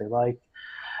tell us what they like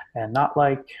and not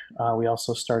like. We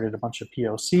also started a bunch of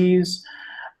POCs.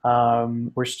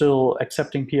 We're still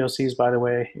accepting POCs, by the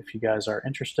way, if you guys are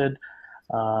interested.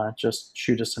 Just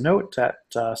shoot us a note at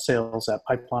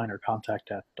sales@Pipeline or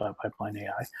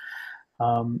contact@PipelineAI.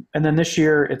 And then this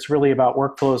year, it's really about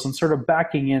workflows and sort of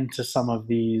backing into some of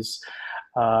these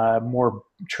more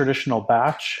traditional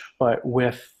batch, but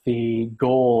with the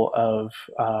goal of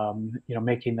you know,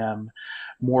 making them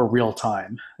more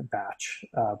real-time batch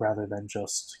rather than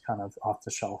just kind of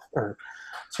off-the-shelf or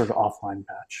sort of offline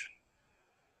batch.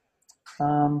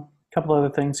 A couple other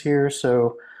things here.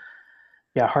 So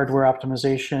yeah, hardware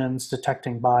optimizations,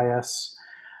 detecting bias.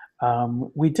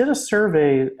 We did a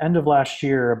survey end of last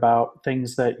year about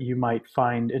things that you might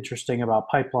find interesting about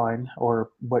Pipeline, or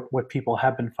what people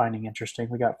have been finding interesting.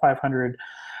 We got 500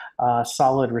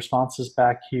 solid responses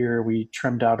back here. We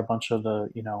trimmed out a bunch of the,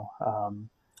 you know,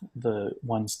 the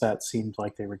ones that seemed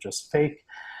like they were just fake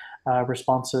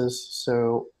responses.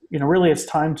 So, you know, really it's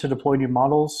time to deploy new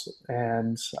models,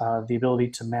 and the ability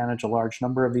to manage a large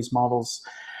number of these models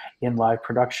in live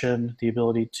production, the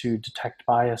ability to detect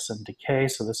bias and decay.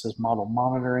 So this is model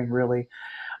monitoring, really,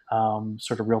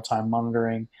 sort of real-time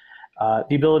monitoring.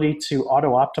 The ability to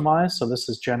auto-optimize. So this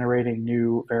is generating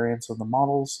new variants of the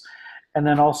models. And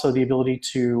then also the ability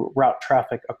to route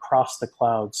traffic across the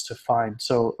clouds to find.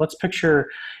 So let's picture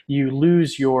you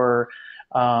lose your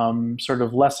sort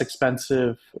of less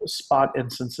expensive spot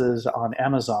instances on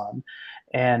Amazon,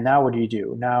 And now what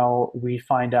do? Now we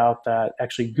find out that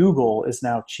actually Google is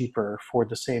now cheaper for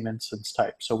the same instance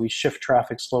type. So we shift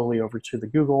traffic slowly over to the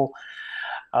Google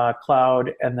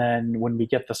cloud, and then when we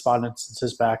get the spot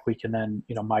instances back, we can then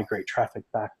migrate traffic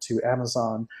back to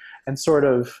Amazon and sort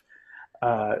of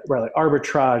really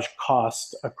arbitrage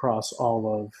cost across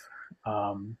all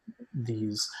of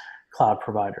these cloud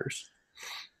providers.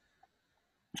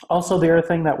 Also, the other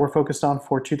thing that we're focused on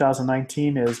for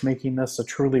 2019 is making this a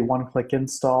truly one-click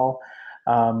install.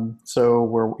 So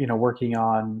we're working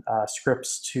on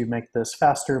scripts to make this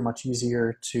faster, much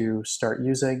easier to start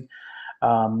using.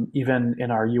 Even in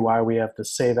our UI, we have the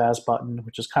Save As button,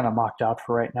 which is kind of mocked out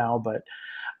for right now, but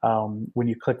when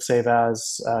you click Save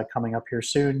As coming up here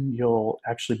soon, you'll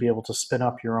actually be able to spin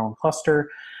up your own cluster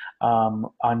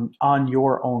on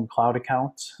your own cloud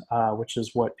account, which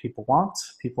is what people want.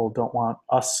 People don't want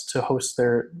us to host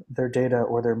their data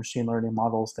or their machine learning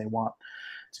models. They want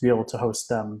to be able to host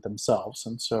them themselves.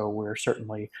 And so we're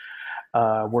certainly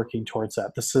working towards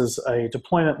that. This is a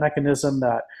deployment mechanism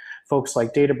that folks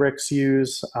like Databricks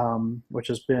use, which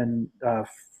has been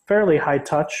fairly high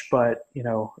touch, but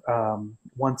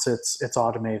once it's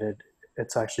automated,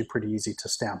 it's actually pretty easy to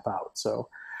stamp out. So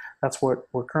that's what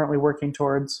we're currently working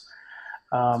towards.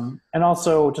 And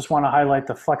also just want to highlight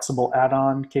the flexible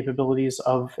add-on capabilities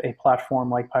of a platform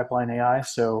like PipelineAI.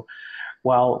 So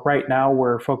while right now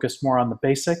we're focused more on the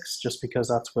basics, just because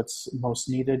that's what's most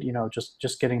needed,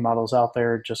 just getting models out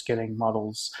there, just getting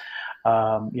models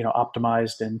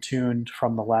optimized and tuned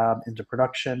from the lab into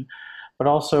production. But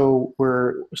also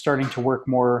we're starting to work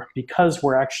more, because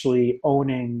we're actually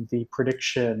owning the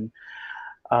prediction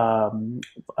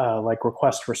like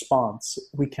request response,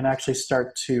 we can actually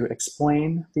start to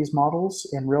explain these models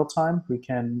in real time. We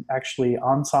can actually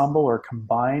ensemble or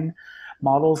combine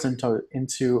models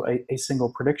into a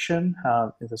single prediction.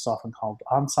 This is often called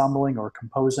ensembling or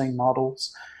composing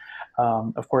models.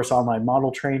 Of course, online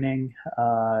model training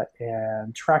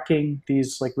and tracking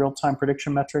these like real-time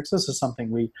prediction metrics. This is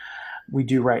something we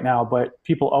do right now, but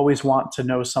people always want to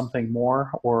know something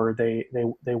more, or they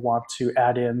want to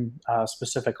add in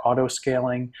specific auto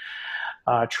scaling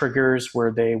triggers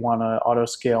where they want to auto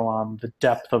scale on the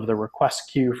depth of the request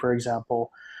queue, for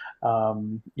example,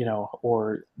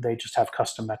 or they just have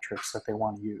custom metrics that they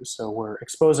want to use. So we're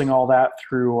exposing all that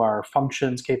through our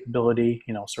functions capability,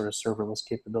 sort of serverless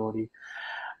capability,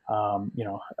 right,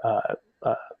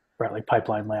 like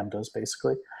pipeline lambdas,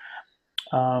 basically.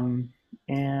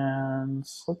 And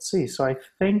let's see, so I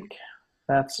think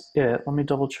that's it. Let me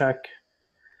double check.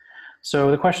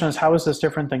 So the question is, how is this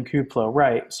different than Kubeflow?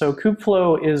 Right, so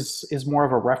Kubeflow is more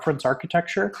of a reference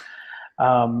architecture,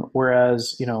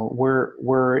 whereas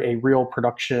we're a real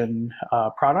production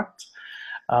product.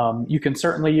 You can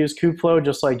certainly use Kubeflow,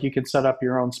 just like you can set up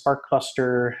your own Spark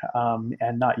cluster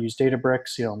and not use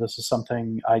Databricks. This is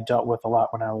something I dealt with a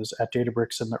lot when I was at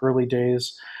Databricks in the early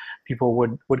days. People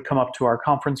would come up to our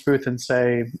conference booth and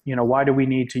say, why do we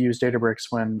need to use Databricks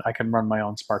when I can run my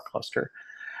own Spark cluster?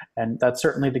 And that's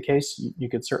certainly the case. You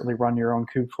could certainly run your own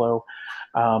Kubeflow.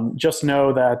 Just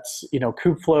know that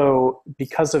Kubeflow,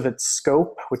 because of its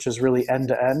scope, which is really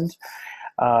end-to-end,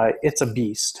 it's a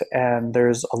beast. And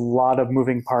there's a lot of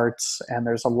moving parts, and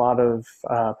there's a lot of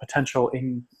potential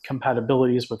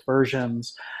incompatibilities with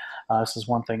versions. This is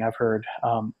one thing I've heard.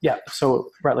 Yeah, so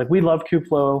right, like we love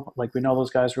Kubeflow, like we know those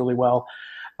guys really well.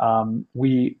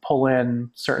 We pull in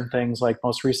certain things, like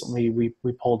most recently we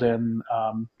pulled in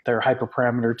their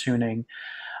hyperparameter tuning,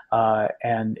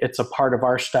 and it's a part of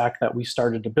our stack that we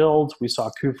started to build. We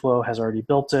saw Kubeflow has already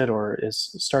built it or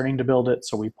is starting to build it,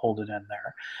 so we pulled it in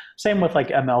there. Same with like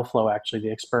MLflow, actually,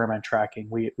 the experiment tracking.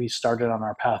 We started on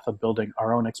our path of building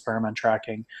our own experiment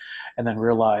tracking, and then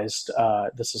realized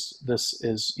this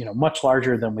is much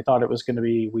larger than we thought it was going to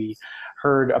be. We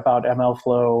heard about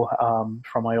MLflow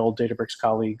from my old Databricks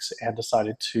colleagues and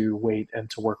decided to wait and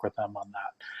to work with them on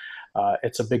that.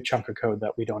 It's a big chunk of code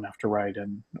that we don't have to write,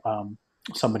 and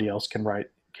somebody else can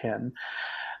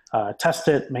test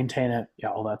it, maintain it, yeah,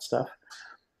 all that stuff.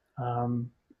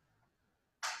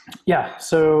 Yeah,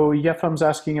 so Yefim's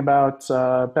asking about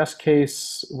best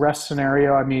case rest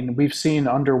scenario. I mean, we've seen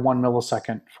under 1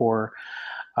 millisecond for,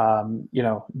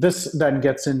 this then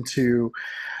gets into,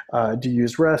 do you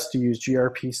use REST, do you use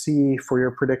gRPC for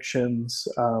your predictions?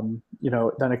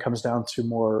 Then it comes down to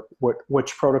more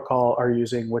which protocol are you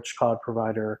using, which cloud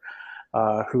provider,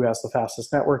 who has the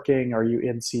fastest networking, are you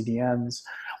in CDNs?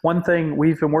 One thing,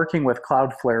 we've been working with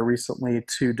Cloudflare recently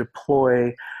to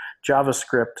deploy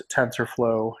JavaScript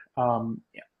TensorFlow on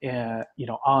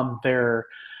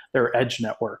their edge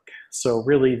network. So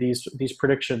really these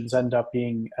predictions end up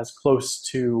being as close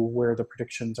to where the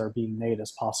predictions are being made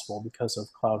as possible because of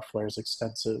Cloudflare's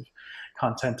extensive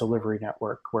content delivery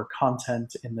network, where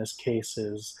content in this case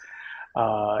is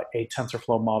a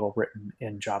TensorFlow model written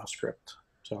in JavaScript.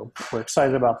 So we're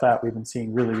excited about that. We've been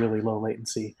seeing really, really low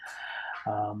latency.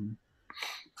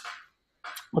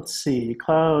 Let's see,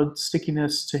 cloud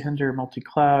stickiness to hinder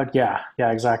multi-cloud. Yeah,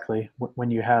 exactly.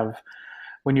 When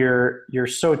you're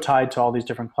so tied to all these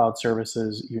different cloud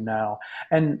services,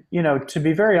 and to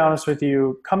be very honest with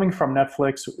you, coming from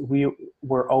Netflix, we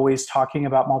were always talking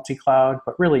about multi-cloud,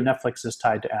 but really Netflix is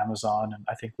tied to Amazon, and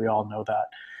I think we all know that.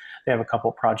 They have a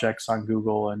couple projects on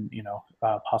Google, and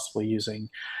possibly using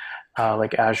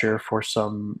like Azure for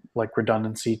some like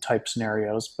redundancy type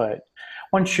scenarios. But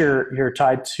once you're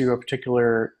tied to a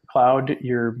particular cloud,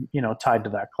 you're tied to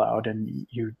that cloud, and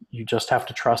you just have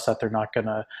to trust that they're not going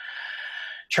to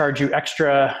charge you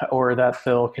extra, or that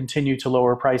they'll continue to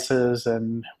lower prices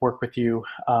and work with you,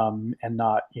 and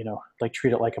not like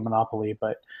treat it like a monopoly.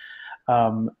 But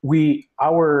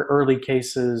our early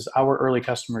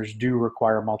customers do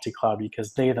require multi-cloud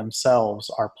because they themselves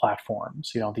are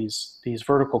platforms. These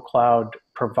vertical cloud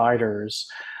providers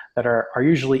that are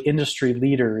usually industry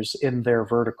leaders in their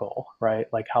vertical, right?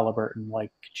 Like Halliburton,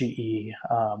 like GE,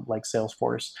 like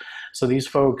Salesforce. So these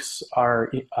folks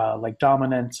are like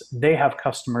dominant. They have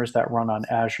customers that run on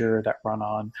Azure, that run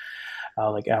on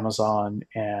like Amazon,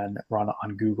 and run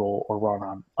on Google, or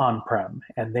run on-prem,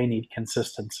 and they need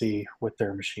consistency with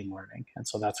their machine learning. And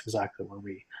so that's exactly where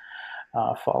we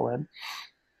fall in.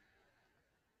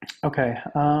 Okay,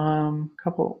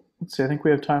 let's see, I think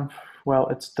we have time. Well,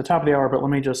 it's the top of the hour, but let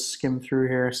me just skim through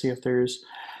here, see if there's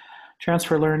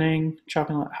transfer learning,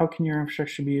 how can your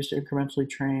infrastructure be used to incrementally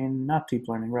train, not deep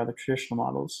learning, rather traditional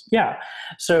models? Yeah,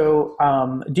 so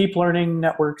deep learning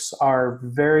networks are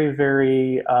very,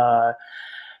 very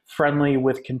friendly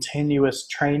with continuous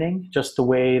training, just the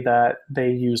way that they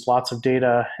use lots of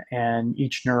data, and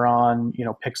each neuron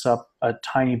picks up a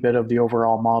tiny bit of the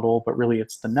overall model, but really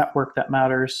it's the network that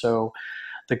matters. So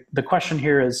the question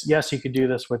here is, yes, you could do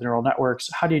this with neural networks.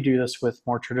 How do you do this with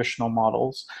more traditional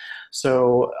models?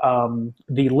 So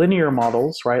the linear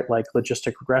models, right, like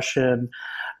logistic regression,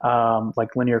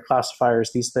 like linear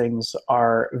classifiers, these things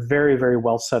are very, very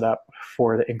well set up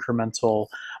for the incremental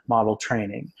model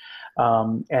training.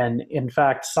 And in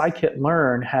fact,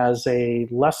 Scikit-Learn has a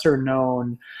lesser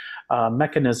known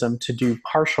mechanism to do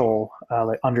partial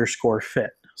like underscore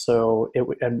fit. So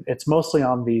it's mostly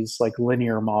on these like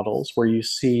linear models where you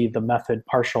see the method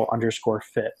partial underscore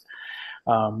fit,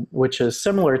 which is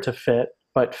similar to fit,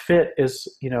 but fit is,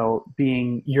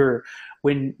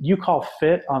 when you call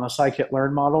fit on a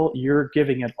Scikit-Learn model, you're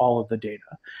giving it all of the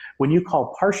data. When you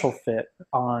call partial fit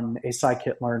on a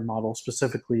Scikit-Learn model,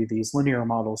 specifically these linear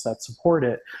models that support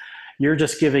it, you're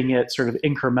just giving it sort of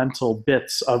incremental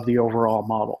bits of the overall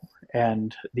model,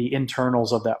 and the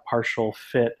internals of that partial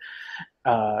fit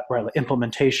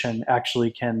implementation actually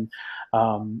can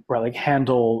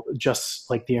handle just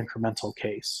like the incremental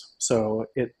case. So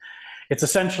it's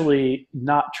essentially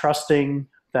not trusting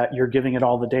that you're giving it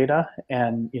all the data,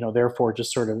 and therefore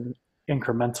just sort of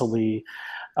incrementally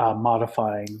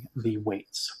modifying the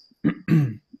weights.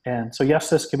 And so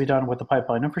yes, this can be done with the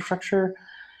pipeline infrastructure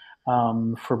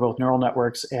for both neural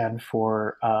networks and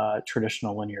for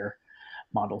traditional linear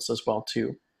models as well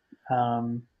too.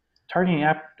 Targeting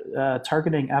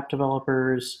app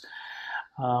developers,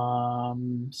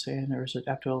 saying there's an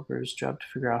app developer's job to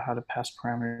figure out how to pass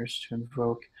parameters to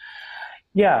invoke.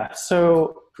 Yeah,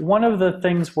 so one of the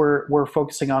things we're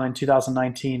focusing on in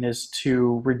 2019 is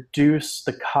to reduce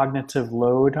the cognitive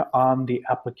load on the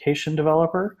application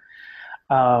developer.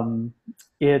 The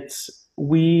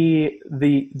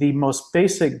most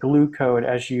basic glue code,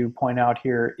 as you point out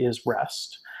here, is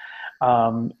REST.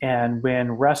 And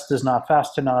when REST is not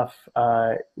fast enough,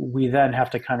 we then have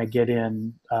to kind of get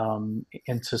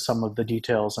into some of the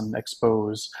details and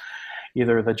expose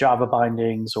either the Java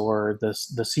bindings or the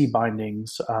C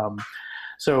bindings.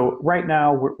 So right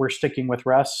now we're sticking with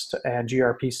REST and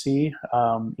gRPC,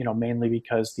 mainly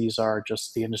because these are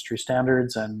just the industry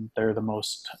standards and they're the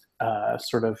most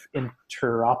sort of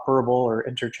interoperable or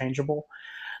interchangeable.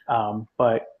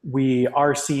 But we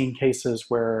are seeing cases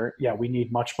where, yeah, we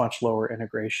need much, much lower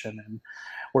integration, and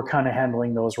we're kind of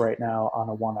handling those right now on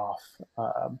a one-off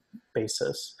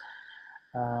basis.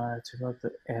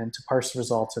 To parse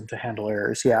results and to handle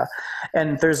errors, yeah.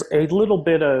 And there's a little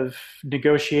bit of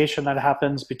negotiation that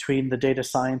happens between the data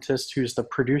scientist, who's the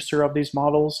producer of these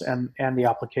models, and the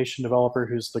application developer,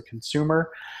 who's the consumer.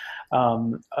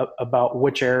 about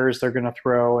which errors they're going to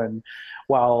throw. And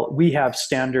while we have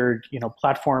standard,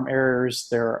 platform errors,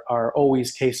 there are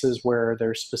always cases where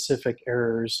there's specific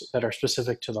errors that are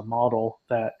specific to the model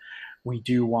that we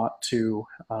do want to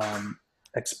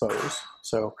expose.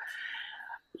 So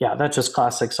yeah, that's just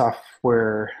classic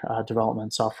software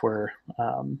development, software,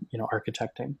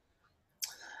 architecting.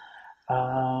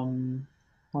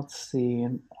 Let's see.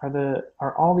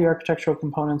 Are all the architectural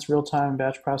components real-time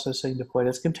batch processing deployed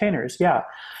as containers? Yeah.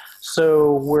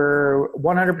 So we're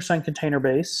 100%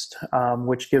 container-based,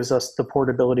 which gives us the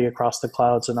portability across the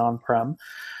clouds and on-prem.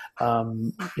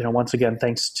 Once again,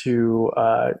 thanks to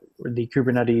the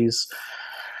Kubernetes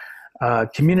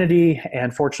community,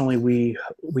 and fortunately, we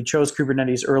chose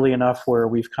Kubernetes early enough where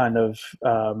we've kind of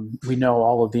we know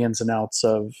all of the ins and outs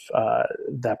of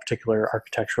that particular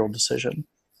architectural decision.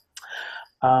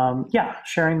 Yeah,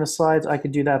 sharing the slides, I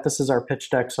could do that. This is our pitch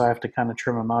deck, so I have to kind of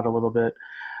trim them out a little bit.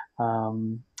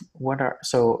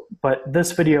 But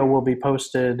this video will be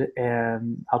posted,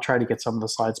 and I'll try to get some of the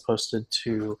slides posted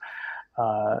to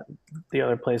the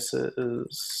other places,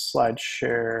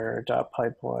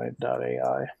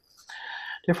 slideshare.pipeline.ai.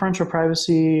 Differential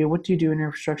privacy, what do you do in your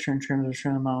infrastructure in terms of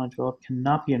ensuring the model developed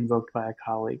cannot be invoked by a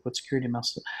colleague? What security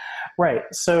must... Right,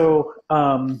 so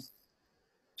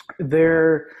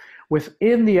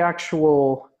within the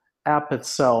actual app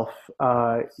itself,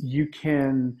 you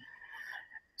can...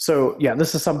 So yeah,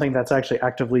 this is something that's actually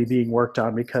actively being worked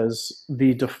on, because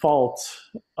the default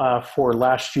for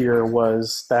last year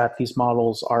was that these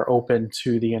models are open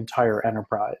to the entire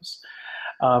enterprise.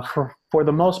 For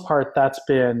the most part, that's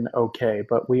been okay,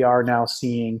 but we are now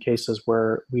seeing cases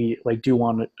where we do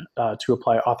want to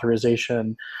apply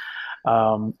authorization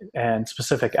and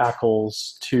specific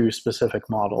ACLs to specific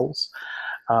models.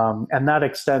 And that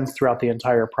extends throughout the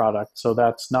entire product. So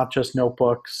that's not just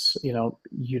notebooks. You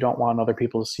don't want other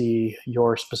people to see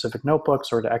your specific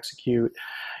notebooks or to execute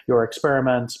your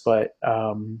experiments, but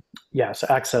yes,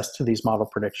 access to these model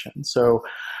predictions. So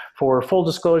for full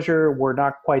disclosure, we're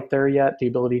not quite there yet. The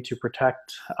ability to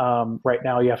protect, right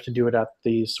now you have to do it at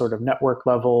the sort of network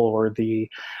level or the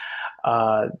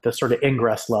sort of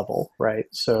ingress level, right?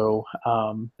 So,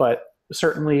 but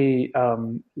certainly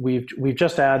we've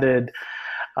just added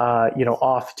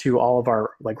auth to all of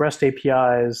our REST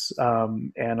APIs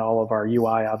and all of our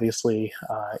UI. Obviously,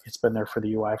 it's been there for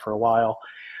the UI for a while.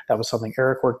 That was something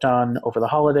Eric worked on over the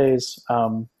holidays,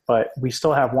 but we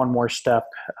still have one more step.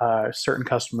 Certain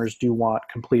customers do want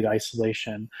complete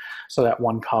isolation so that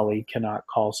one colleague cannot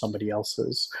call somebody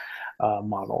else's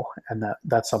model, and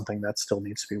that's something that still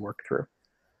needs to be worked through.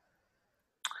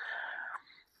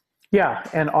 Yeah,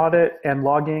 and audit and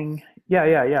logging.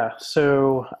 Yeah.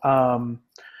 So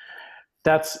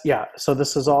so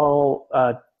this is all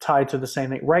tied to the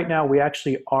same thing. Right now, we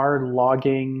actually are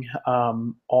logging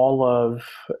all of,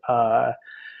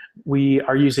 we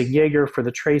are using Jaeger for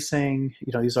the tracing.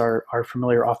 These are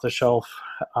familiar off-the-shelf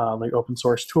open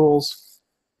source tools.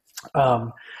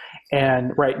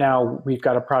 And right now, we've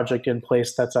got a project in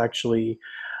place that's actually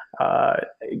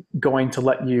going to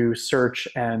let you search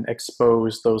and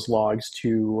expose those logs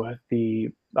to the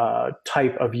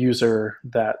type of user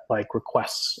that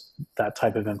requests that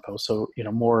type of info. So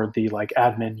more the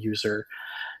admin user,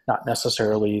 not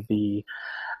necessarily the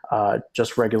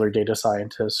just regular data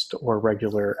scientist or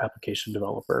regular application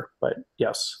developer. But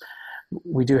yes,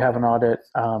 we do have an audit,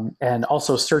 and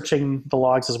also searching the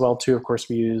logs as well too. Of course,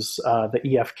 we use the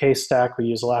EFK stack, we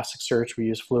use Elasticsearch, we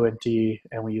use Fluentd,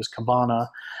 and we use Kibana.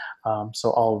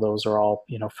 So all of those are all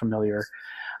familiar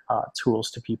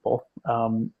tools to people.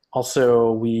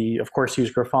 Also, we of course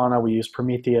use Grafana, we use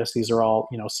Prometheus. These are all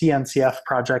CNCF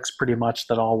projects pretty much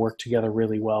that all work together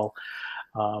really well.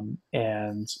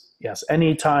 And yes,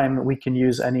 anytime we can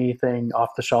use anything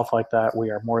off the shelf like that,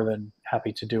 we are more than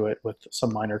happy to do it with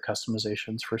some minor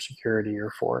customizations for security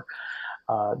or for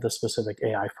the specific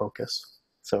AI focus.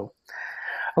 So,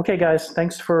 okay, guys,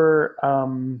 thanks for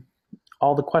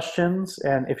all the questions.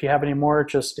 And if you have any more,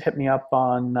 just hit me up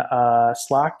on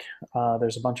Slack.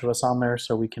 There's a bunch of us on there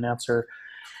so we can answer.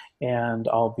 And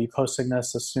I'll be posting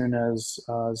this as soon as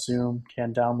Zoom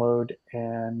can download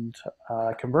and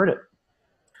convert it.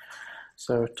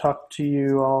 So talk to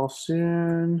you all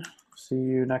soon. See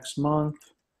you next month.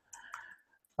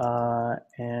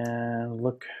 And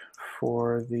look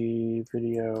for the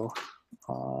video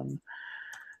on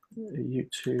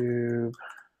YouTube,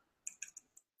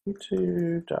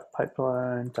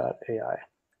 youtube.pipeline.ai.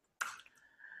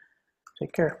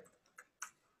 Take care.